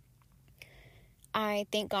I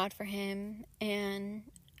thank God for him, and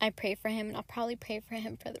I pray for him, and I'll probably pray for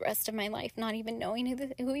him for the rest of my life, not even knowing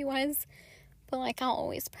who he was. But, like, I'll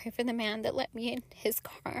always pray for the man that let me in his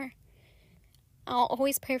car. I'll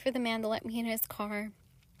always pray for the man that let me in his car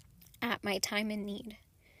at my time in need.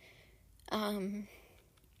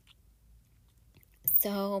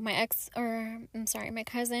 So my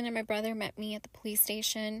cousin and my brother met me at the police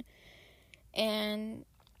station, and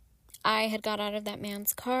I had got out of that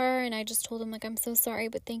man's car, and I just told him, like, I'm so sorry,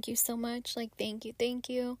 but thank you so much. Like, thank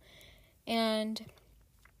you. And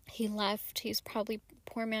he left.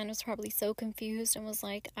 Poor man was probably so confused and was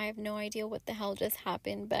like, I have no idea what the hell just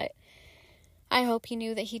happened, but I hope he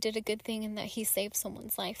knew that he did a good thing and that he saved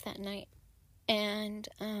someone's life that night. And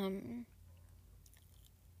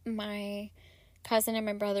my cousin and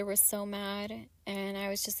my brother were so mad, and I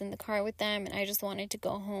was just in the car with them, and I just wanted to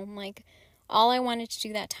go home. Like, all I wanted to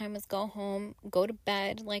do that time was go home, go to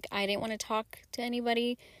bed. Like, I didn't want to talk to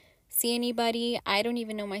anybody, see anybody. I don't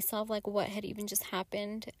even know myself, like, what had even just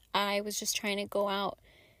happened. I was just trying to go out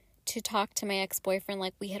to talk to my ex-boyfriend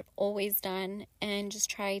like we had always done, and just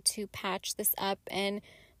try to patch this up and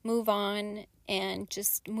move on, and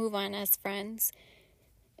just move on as friends.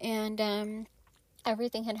 And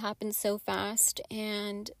everything had happened so fast.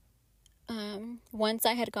 And once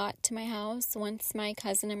I had got to my house, once my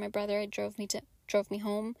cousin and my brother had drove me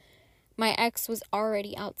home, my ex was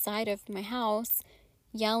already outside of my house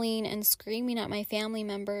yelling and screaming at my family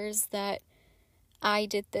members that I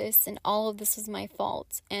did this and all of this was my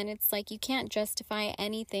fault. And it's like, you can't justify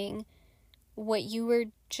anything. What you were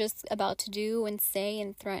just about to do and say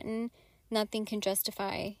and threaten, nothing can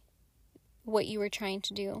justify what you were trying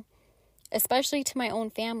to do, especially to my own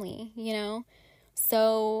family, you know?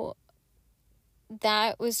 So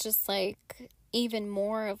that was just like even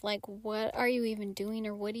more of like, what are you even doing,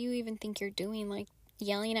 or what do you even think you're doing? Like,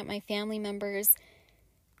 yelling at my family members,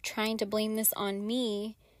 trying to blame this on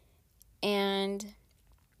me. And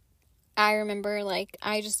I remember, like,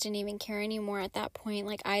 I just didn't even care anymore at that point.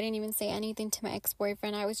 Like, I didn't even say anything to my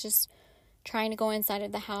ex-boyfriend. I was just trying to go inside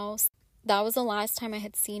of the house. That was the last time I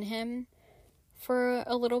had seen him for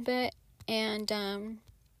a little bit. And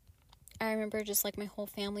I remember just like my whole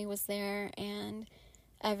family was there and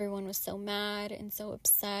everyone was so mad and so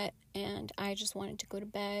upset, and I just wanted to go to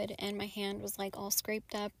bed, and my hand was like all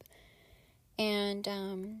scraped up. And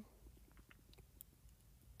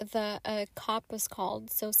a cop was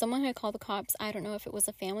called. So someone had called the cops. I don't know if it was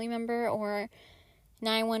a family member or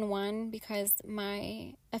 911, because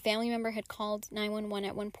a family member had called 911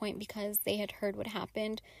 at one point because they had heard what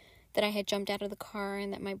happened, that I had jumped out of the car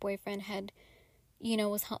and that my boyfriend had,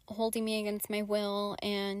 was holding me against my will,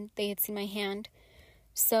 and they had seen my hand.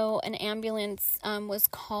 So an ambulance was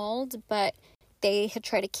called, but they had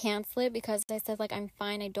tried to cancel it because I said, like, I'm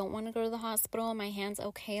fine. I don't want to go to the hospital. My hand's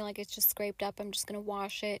okay. Like, it's just scraped up. I'm just going to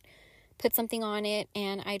wash it, put something on it,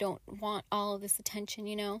 and I don't want all of this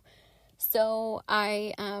attention, So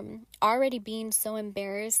I, already being so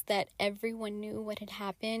embarrassed that everyone knew what had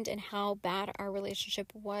happened and how bad our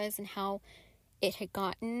relationship was and how it had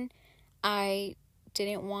gotten, I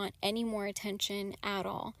didn't want any more attention at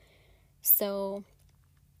all. So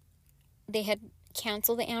they had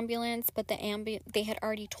canceled the ambulance, but they had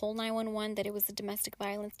already told 911 that it was a domestic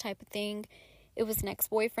violence type of thing. It was an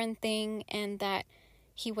ex-boyfriend thing, and that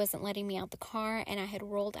he wasn't letting me out the car, and I had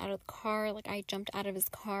rolled out of the car, like I jumped out of his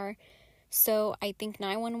car. So I think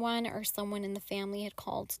 911 or someone in the family had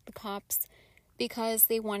called the cops because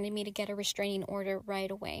they wanted me to get a restraining order right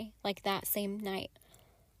away, like that same night.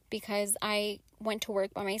 Because I went to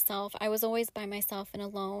work by myself. I was always by myself and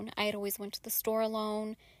alone. I had always went to the store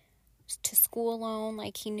alone, to school alone.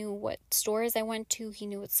 Like, he knew what stores I went to. He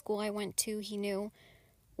knew what school I went to. He knew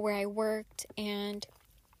where I worked. And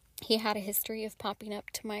he had a history of popping up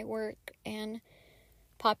to my work and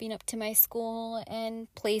popping up to my school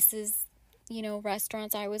and places,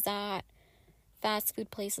 restaurants I was at, fast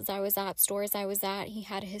food places I was at, stores I was at. He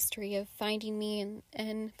had a history of finding me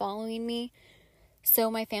and following me.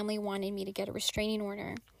 So my family wanted me to get a restraining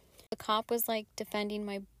order. The cop was like defending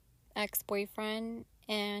my ex-boyfriend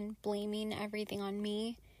and blaming everything on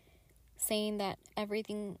me, saying that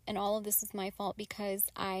everything and all of this is my fault because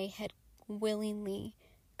I had willingly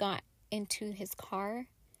got into his car.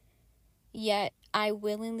 Yet I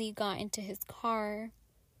willingly got into his car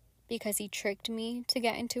because he tricked me to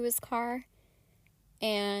get into his car.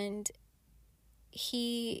 And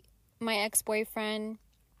my ex-boyfriend,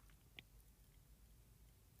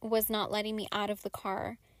 was not letting me out of the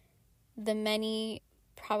car.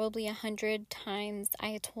 Probably 100 times I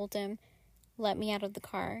had told him, let me out of the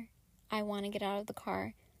car. I want to get out of the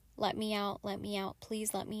car. Let me out.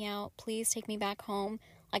 Please let me out. Please take me back home.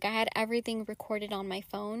 Like, I had everything recorded on my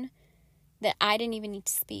phone that I didn't even need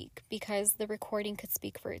to speak because the recording could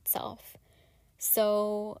speak for itself.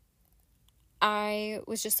 So I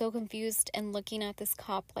was just so confused and looking at this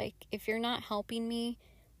cop like, if you're not helping me,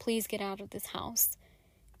 please get out of this house.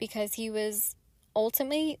 Because he was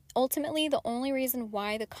ultimately the only reason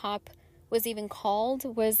why the cop was even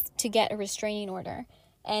called was to get a restraining order.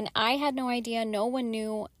 And I had no idea. No one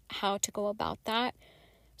knew how to go about that.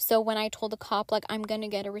 So when I told the cop, like, I'm going to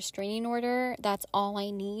get a restraining order, that's all I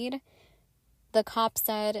need, the cop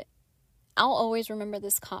said, I'll always remember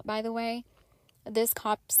this cop, by the way. This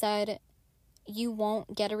cop said, you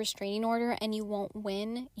won't get a restraining order and you won't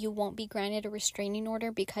win. You won't be granted a restraining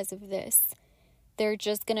order because of this. They're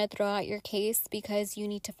just going to throw out your case because you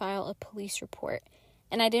need to file a police report.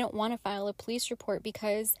 And I didn't want to file a police report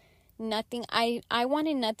because I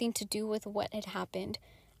wanted nothing to do with what had happened.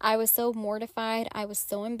 I was so mortified. I was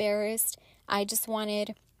so embarrassed. I just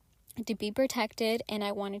wanted to be protected and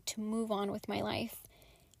I wanted to move on with my life.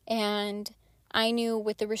 And I knew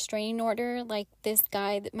with the restraining order, like, this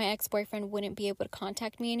guy, my ex-boyfriend, wouldn't be able to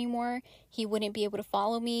contact me anymore. He wouldn't be able to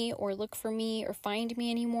follow me or look for me or find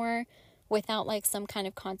me anymore. without like some kind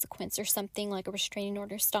of consequence or something like a restraining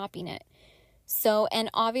order stopping it. So, and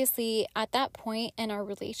obviously at that point in our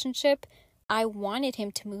relationship, I wanted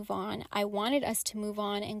him to move on. I wanted us to move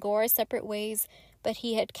on and go our separate ways, but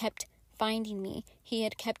he had kept finding me. He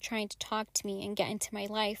had kept trying to talk to me and get into my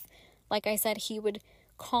life. Like I said, he would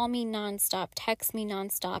call me nonstop, text me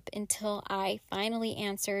nonstop until I finally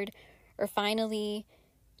answered or finally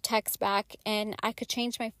text back, and I could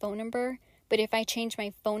change my phone number, but if I changed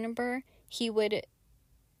my phone number, he would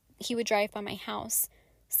drive by my house.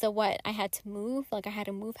 So what, I had to move? Like I had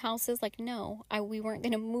to move houses? Like no, we weren't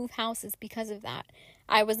going to move houses because of that.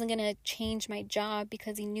 I wasn't going to change my job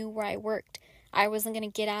because he knew where I worked. I wasn't going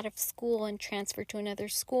to get out of school and transfer to another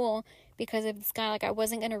school because of this guy. Like I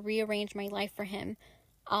wasn't going to rearrange my life for him.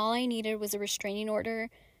 All I needed was a restraining order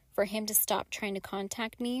for him to stop trying to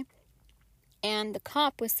contact me. And the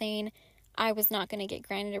cop was saying I was not going to get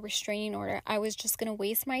granted a restraining order. I was just going to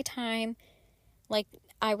waste my time. Like,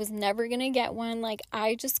 I was never going to get one. Like,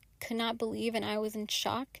 I just could not believe, and I was in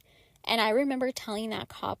shock. And I remember telling that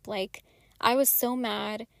cop, like, I was so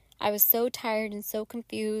mad. I was so tired and so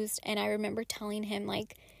confused. And I remember telling him,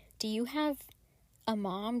 like, do you have a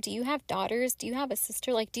mom? Do you have daughters? Do you have a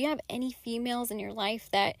sister? Like, do you have any females in your life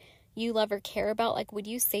that you love or care about? Like, would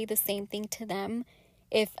you say the same thing to them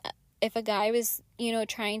if a guy was,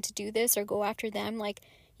 trying to do this or go after them? Like,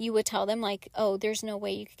 you would tell them, like, oh, there's no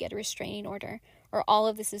way you could get a restraining order, or all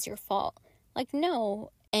of this is your fault. Like,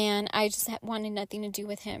 no. And I just wanted nothing to do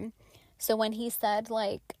with him. So when he said,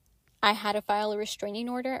 like, I had to file a restraining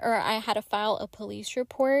order, or I had to file a police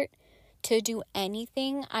report to do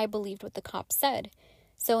anything, I believed what the cop said.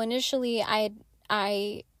 So initially I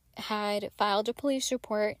had filed a police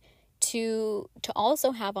report to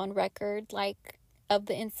also have on record, like, of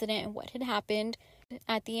the incident and what had happened.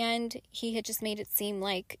 At the end, he had just made it seem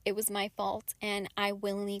like it was my fault and I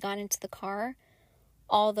willingly got into the car,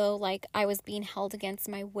 although, like, I was being held against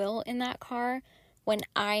my will in that car when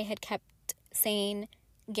I had kept saying,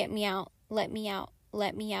 get me out, let me out,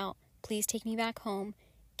 let me out, please take me back home,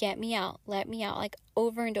 get me out, let me out, like,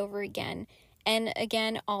 over and over again. And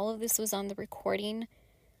again, all of this was on the recording,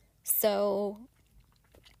 so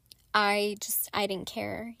I didn't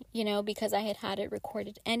care, because I had it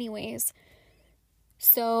recorded anyways.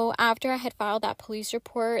 So after I had filed that police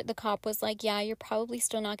report, the cop was like, yeah, you're probably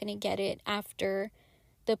still not going to get it after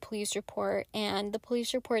the police report, and the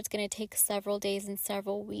police report's going to take several days and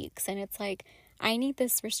several weeks. And it's like, I need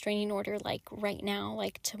this restraining order, like, right now,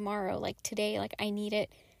 like, tomorrow, like, today, like, I need it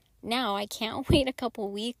now. I can't wait a couple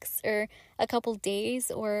weeks or a couple days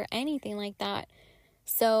or anything like that.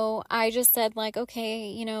 So I just said, like,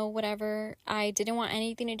 okay, whatever. I didn't want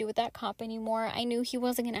anything to do with that cop anymore. I knew he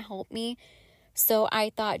wasn't going to help me. So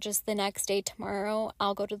I thought just the next day, tomorrow,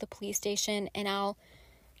 I'll go to the police station and I'll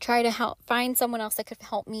try to find someone else that could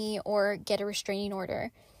help me or get a restraining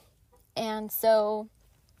order. And so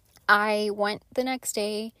I went the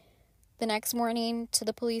next morning to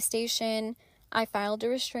the police station. I filed a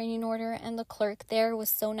restraining order, and the clerk there was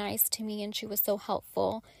so nice to me and she was so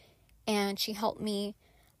helpful. And she helped me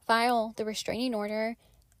file the restraining order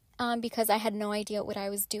because I had no idea what I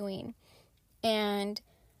was doing. And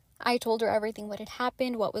I told her everything what had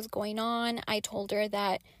happened, what was going on. I told her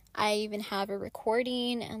that I even have a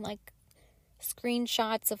recording and, like,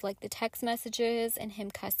 screenshots of, like, the text messages and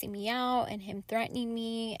him cussing me out and him threatening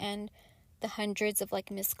me and the hundreds of,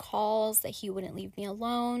 like, missed calls that he wouldn't leave me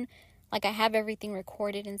alone. Like, I have everything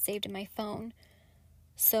recorded and saved in my phone.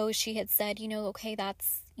 So she had said, okay,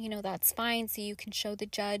 that's fine. So you can show the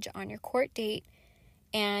judge on your court date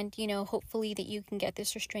and, hopefully that you can get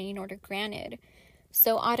this restraining order granted.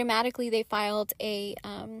 So automatically they filed a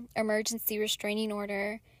emergency restraining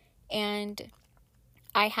order, and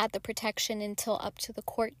I had the protection until up to the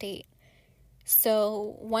court date.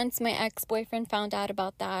 So once my ex-boyfriend found out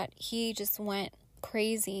about that, he just went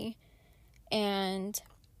crazy, and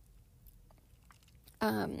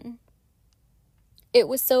it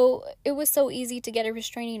was so easy to get a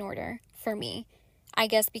restraining order for me. I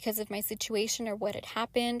guess because of my situation or what had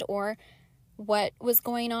happened or what was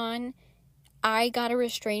going on. I got a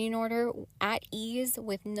restraining order at ease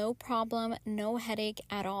with no problem, no headache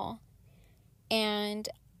at all. And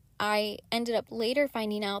I ended up later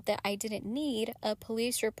finding out that I didn't need a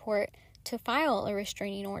police report to file a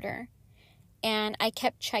restraining order. And I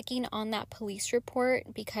kept checking on that police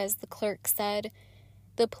report because the clerk said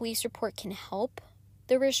the police report can help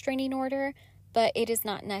the restraining order, but it is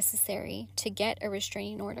not necessary to get a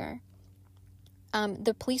restraining order.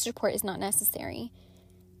 The police report is not necessary.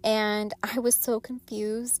 And I was so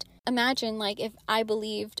confused. Imagine, like, if I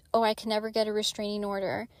believed, I can never get a restraining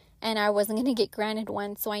order, and I wasn't going to get granted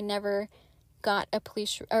one, so I never got a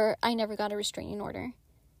restraining order.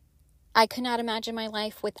 I could not imagine my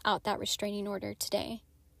life without that restraining order today.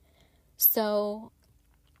 So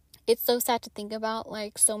it's so sad to think about,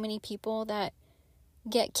 like, so many people that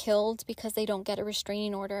get killed because they don't get a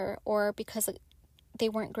restraining order, or because they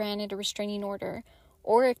weren't granted a restraining order,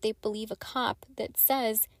 or if they believe a cop that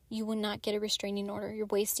says you will not get a restraining order, you're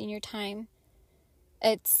wasting your time.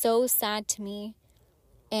 It's so sad to me.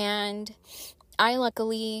 And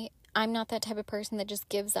I'm not that type of person that just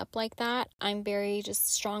gives up like that. I'm very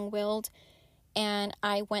just strong-willed, and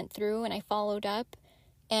I went through and I followed up,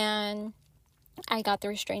 and I got the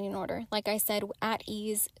restraining order. Like I said, at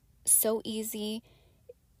ease, so easy.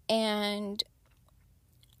 And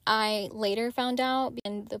I later found out,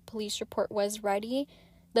 and the police report was ready.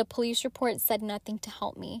 The police report said nothing to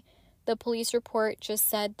help me. The police report just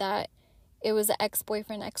said that it was an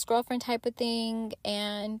ex-boyfriend, ex-girlfriend type of thing,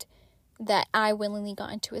 and that I willingly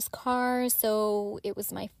got into his car, so it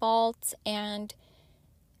was my fault, and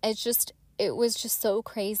it was just so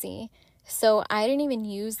crazy. So I didn't even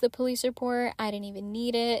use the police report. I didn't even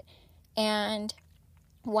need it. And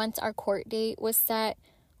once our court date was set,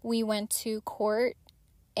 we went to court,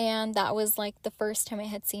 and that was like the first time I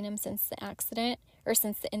had seen him since the accident, or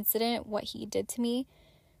since the incident, what he did to me.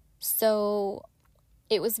 So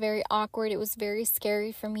it was very awkward. It was very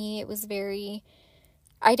scary for me.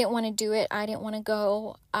 I didn't want to do it. I didn't want to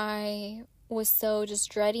go. I was so just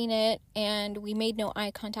dreading it, and we made no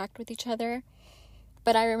eye contact with each other.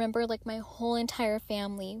 But I remember, like, my whole entire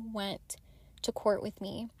family went to court with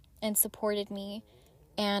me and supported me,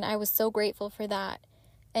 and I was so grateful for that.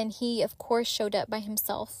 And he, of course, showed up by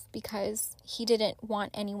himself because he didn't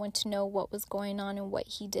want anyone to know what was going on and what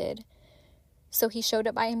he did. So he showed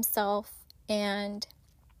up by himself, and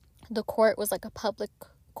the court was like a public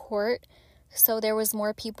court. So there was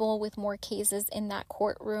more people with more cases in that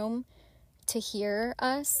courtroom to hear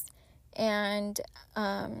us. And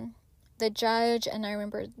the judge, and I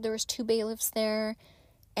remember there was 2 bailiffs there,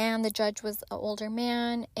 and the judge was an older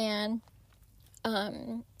man, and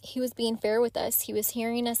he was being fair with us. He was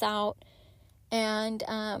hearing us out. And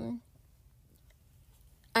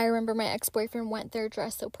I remember my ex-boyfriend went there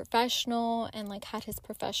dressed so professional, and like had his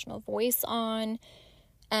professional voice on,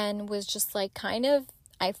 and was just like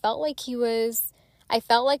I felt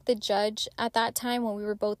like the judge at that time, when we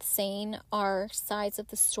were both saying our sides of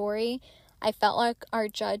the story, I felt like our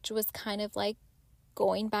judge was kind of like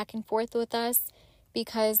going back and forth with us,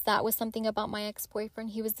 because that was something about my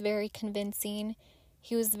ex-boyfriend. He was very convincing.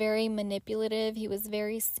 He was very manipulative. He was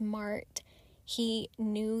very smart. He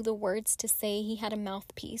knew the words to say. He had a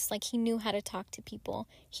mouthpiece. Like, he knew how to talk to people.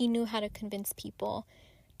 He knew how to convince people.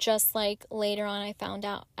 Just like later on I found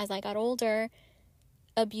out as I got older,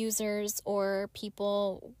 abusers or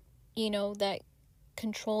people, that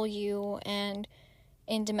control you, and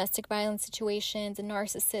in domestic violence situations, and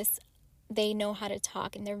narcissists, they know how to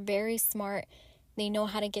talk, and they're very smart. They know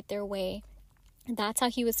how to get their way. That's how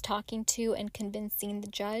he was talking to and convincing the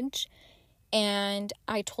judge. And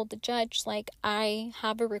I told the judge, like, I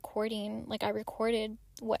have a recording, like, I recorded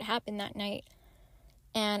what happened that night.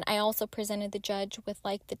 And I also presented the judge with,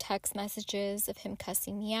 like, the text messages of him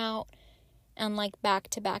cussing me out, and like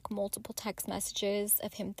back-to-back multiple text messages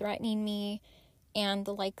of him threatening me, and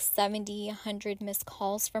the like 70, 100 missed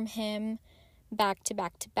calls from him back to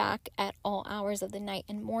back to back at all hours of the night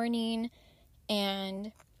and morning.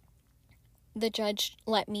 And the judge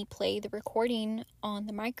let me play the recording on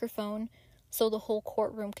the microphone so the whole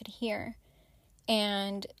courtroom could hear.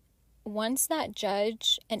 And once that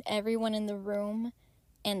judge and everyone in the room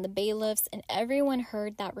and the bailiffs and everyone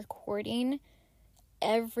heard that recording,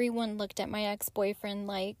 everyone looked at my ex-boyfriend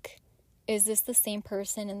like, is this the same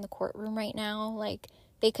person in the courtroom right now? Like,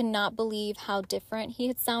 they could not believe how different he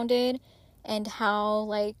had sounded, and how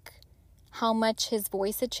much his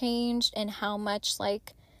voice had changed, and how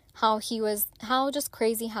just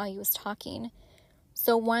crazy how he was talking.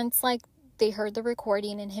 So once, like, they heard the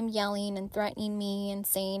recording and him yelling and threatening me and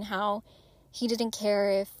saying how he didn't care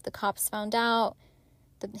if the cops found out,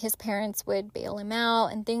 that his parents would bail him out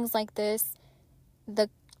and things like this, the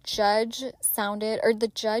judge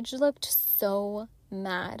looked so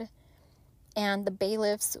mad, and the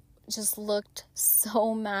bailiffs just looked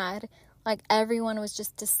so mad. Like, everyone was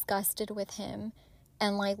just disgusted with him,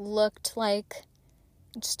 and like looked like,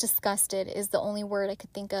 just disgusted is the only word I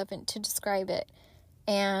could think of to describe it.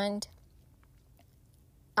 And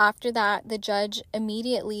after that, the judge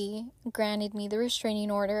immediately granted me the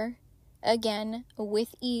restraining order, again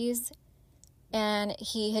with ease. And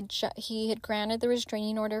he had granted the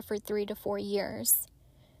restraining order for 3 to 4 years.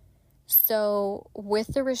 So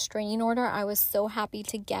with the restraining order, I was so happy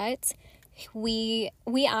to get.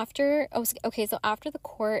 After the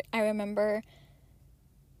court, I remember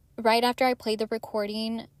right after I played the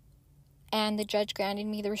recording and the judge granted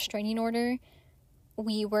me the restraining order,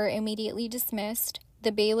 we were immediately dismissed.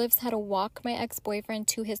 The bailiffs had to walk my ex-boyfriend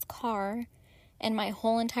to his car, and my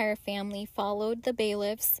whole entire family followed the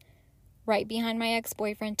bailiffs right behind my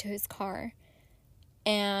ex-boyfriend to his car.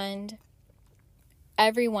 And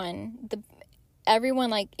everyone,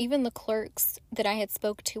 like, even the clerks that I had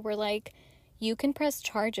spoke to were like, you can press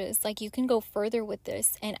charges, like, you can go further with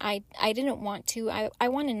this. And I didn't want to. I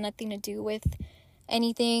wanted nothing to do with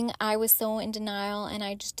anything. I was so in denial, and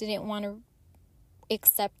I just didn't want to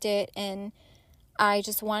accept it, and I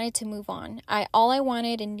just wanted to move on. All I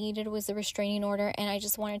wanted and needed was a restraining order, and I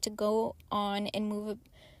just wanted to go on and move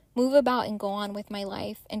about and go on with my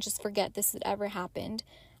life and just forget this had ever happened.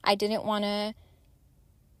 I didn't want to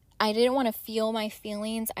feel my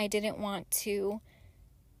feelings. I didn't want to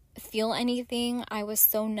feel anything. I was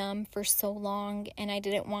so numb for so long, and I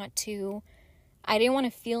didn't want to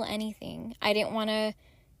feel anything. I didn't want to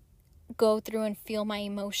go through and feel my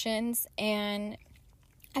emotions, and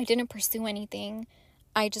I didn't pursue anything.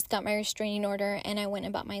 I just got my restraining order and I went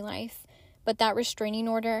about my life. But that restraining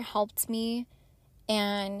order helped me,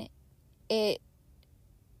 and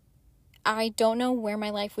I don't know where my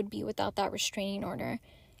life would be without that restraining order,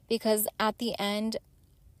 because at the end,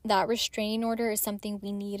 that restraining order is something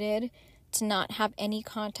we needed to not have any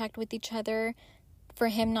contact with each other, for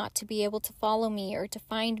him not to be able to follow me or to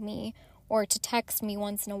find me or to text me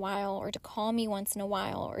once in a while or to call me once in a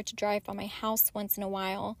while or to drive by my house once in a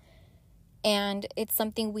while. And it's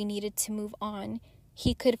something we needed to move on.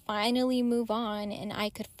 He could finally move on, and I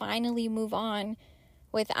could finally move on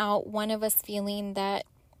without one of us feeling that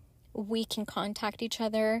we can contact each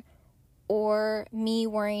other, or me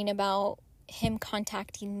worrying about him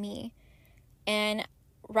contacting me. And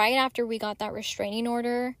right after we got that restraining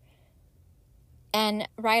order, and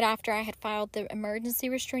right after I had filed the emergency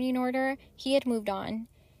restraining order, he had moved on.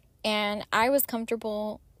 And I was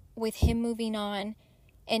comfortable with him moving on,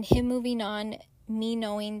 and him moving on, me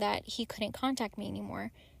knowing that he couldn't contact me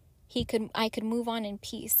anymore. I could move on in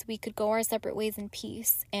peace. We could go our separate ways in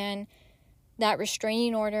peace. And that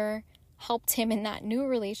restraining order helped him in that new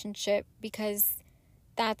relationship, because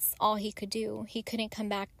that's all he could do. He couldn't come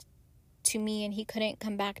back to me, and he couldn't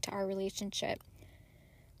come back to our relationship.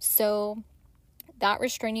 So that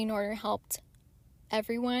restraining order helped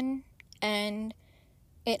everyone, and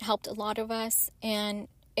it helped a lot of us, and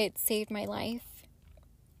it saved my life.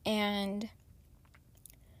 And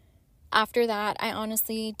after that, I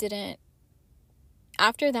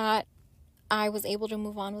was able to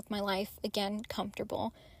move on with my life again,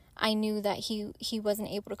 comfortable. I knew that he wasn't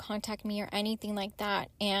able to contact me or anything like that.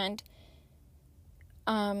 And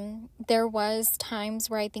there was times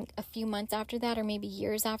where I think a few months after that, or maybe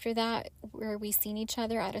years after that, where we seen each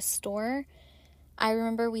other at a store. I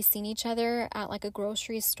remember we seen each other at like a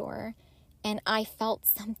grocery store, and I felt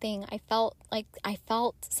something. I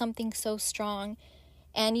felt something so strong.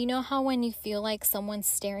 And you know how when you feel like someone's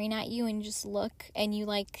staring at you and you just look and you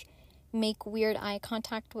like make weird eye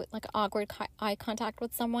contact with, like, awkward eye contact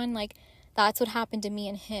with someone? Like, that's what happened to me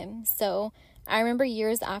and him. So I remember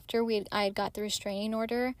years after I had got the restraining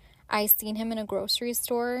order, I seen him in a grocery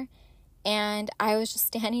store, and I was just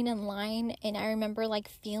standing in line, and I remember like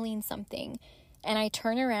feeling something, and I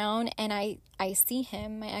turn around and I see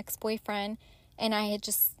him, my ex-boyfriend, and I had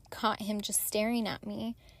just caught him just staring at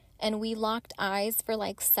me, and we locked eyes for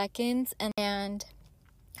like seconds, and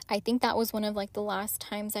I think that was one of like the last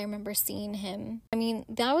times I remember seeing him. I mean,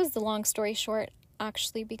 that was the long story short,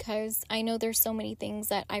 actually, because I know there's so many things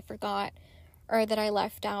that I forgot or that I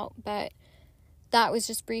left out, but that was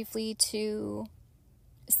just briefly to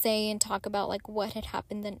say and talk about like what had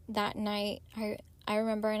happened that night. I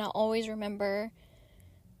remember, and I'll always remember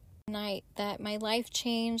the night that my life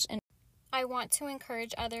changed. And I want to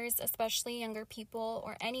encourage others, especially younger people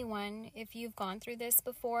or anyone, if you've gone through this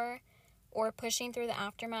before or pushing through the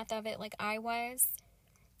aftermath of it like I was.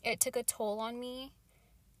 It took a toll on me,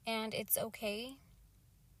 and it's okay.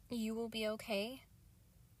 You will be okay.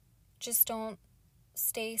 Just don't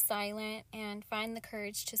stay silent and find the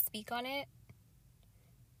courage to speak on it.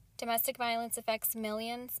 Domestic violence affects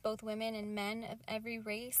millions, both women and men of every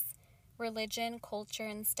race, religion, culture,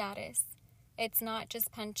 and status. It's not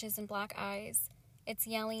just punches and black eyes. It's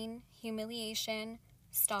yelling, humiliation,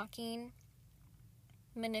 stalking,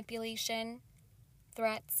 manipulation,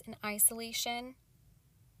 threats, and isolation.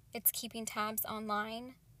 It's keeping tabs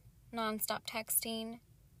online, nonstop texting,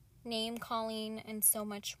 name calling, and so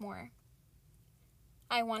much more.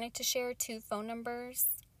 I wanted to share 2 phone numbers.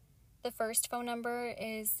 The first phone number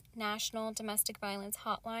is National Domestic Violence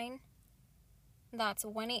Hotline. That's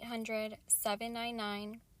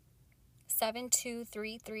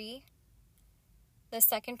 1-800-799-7233. The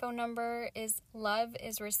second phone number is Love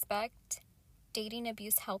is Respect Dating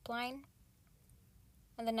Abuse Helpline.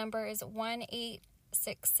 And the number is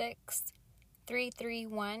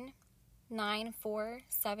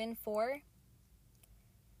 1-866-331-9474.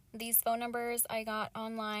 These phone numbers I got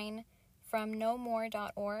online from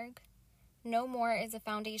knowmore.org. Know More is a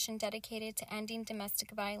foundation dedicated to ending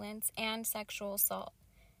domestic violence and sexual assault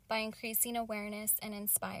by increasing awareness and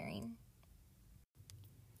inspiring.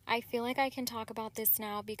 I feel like I can talk about this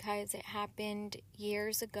now because it happened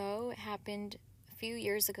years ago. It happened a few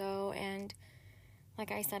years ago, and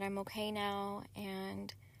like I said, I'm okay now,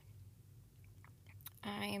 and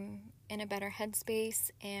I'm in a better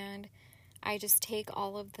headspace, and I just take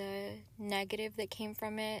all of the negative that came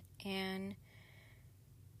from it and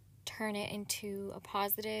turn it into a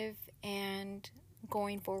positive and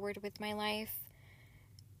going forward with my life.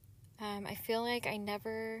 I feel like I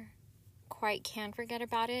never quite can forget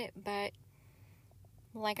about it, but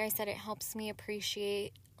like I said, it helps me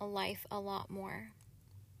appreciate life a lot more.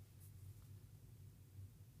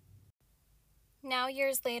 Now,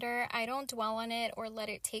 years later, I don't dwell on it or let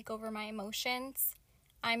it take over my emotions.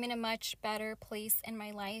 I'm in a much better place in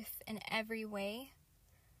my life in every way.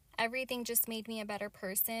 Everything just made me a better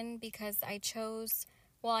person because I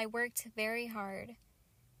worked very hard,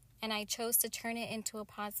 and I chose to turn it into a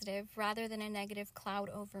positive rather than a negative cloud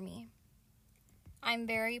over me. I'm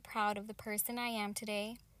very proud of the person I am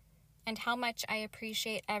today and how much I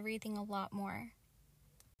appreciate everything a lot more.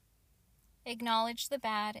 Acknowledge the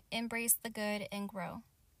bad, embrace the good, and grow.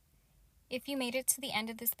 If you made it to the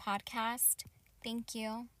end of this podcast, thank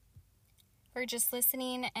you for just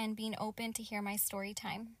listening and being open to hear my story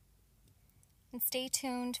time. And stay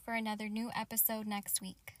tuned for another new episode next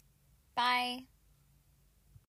week. Bye.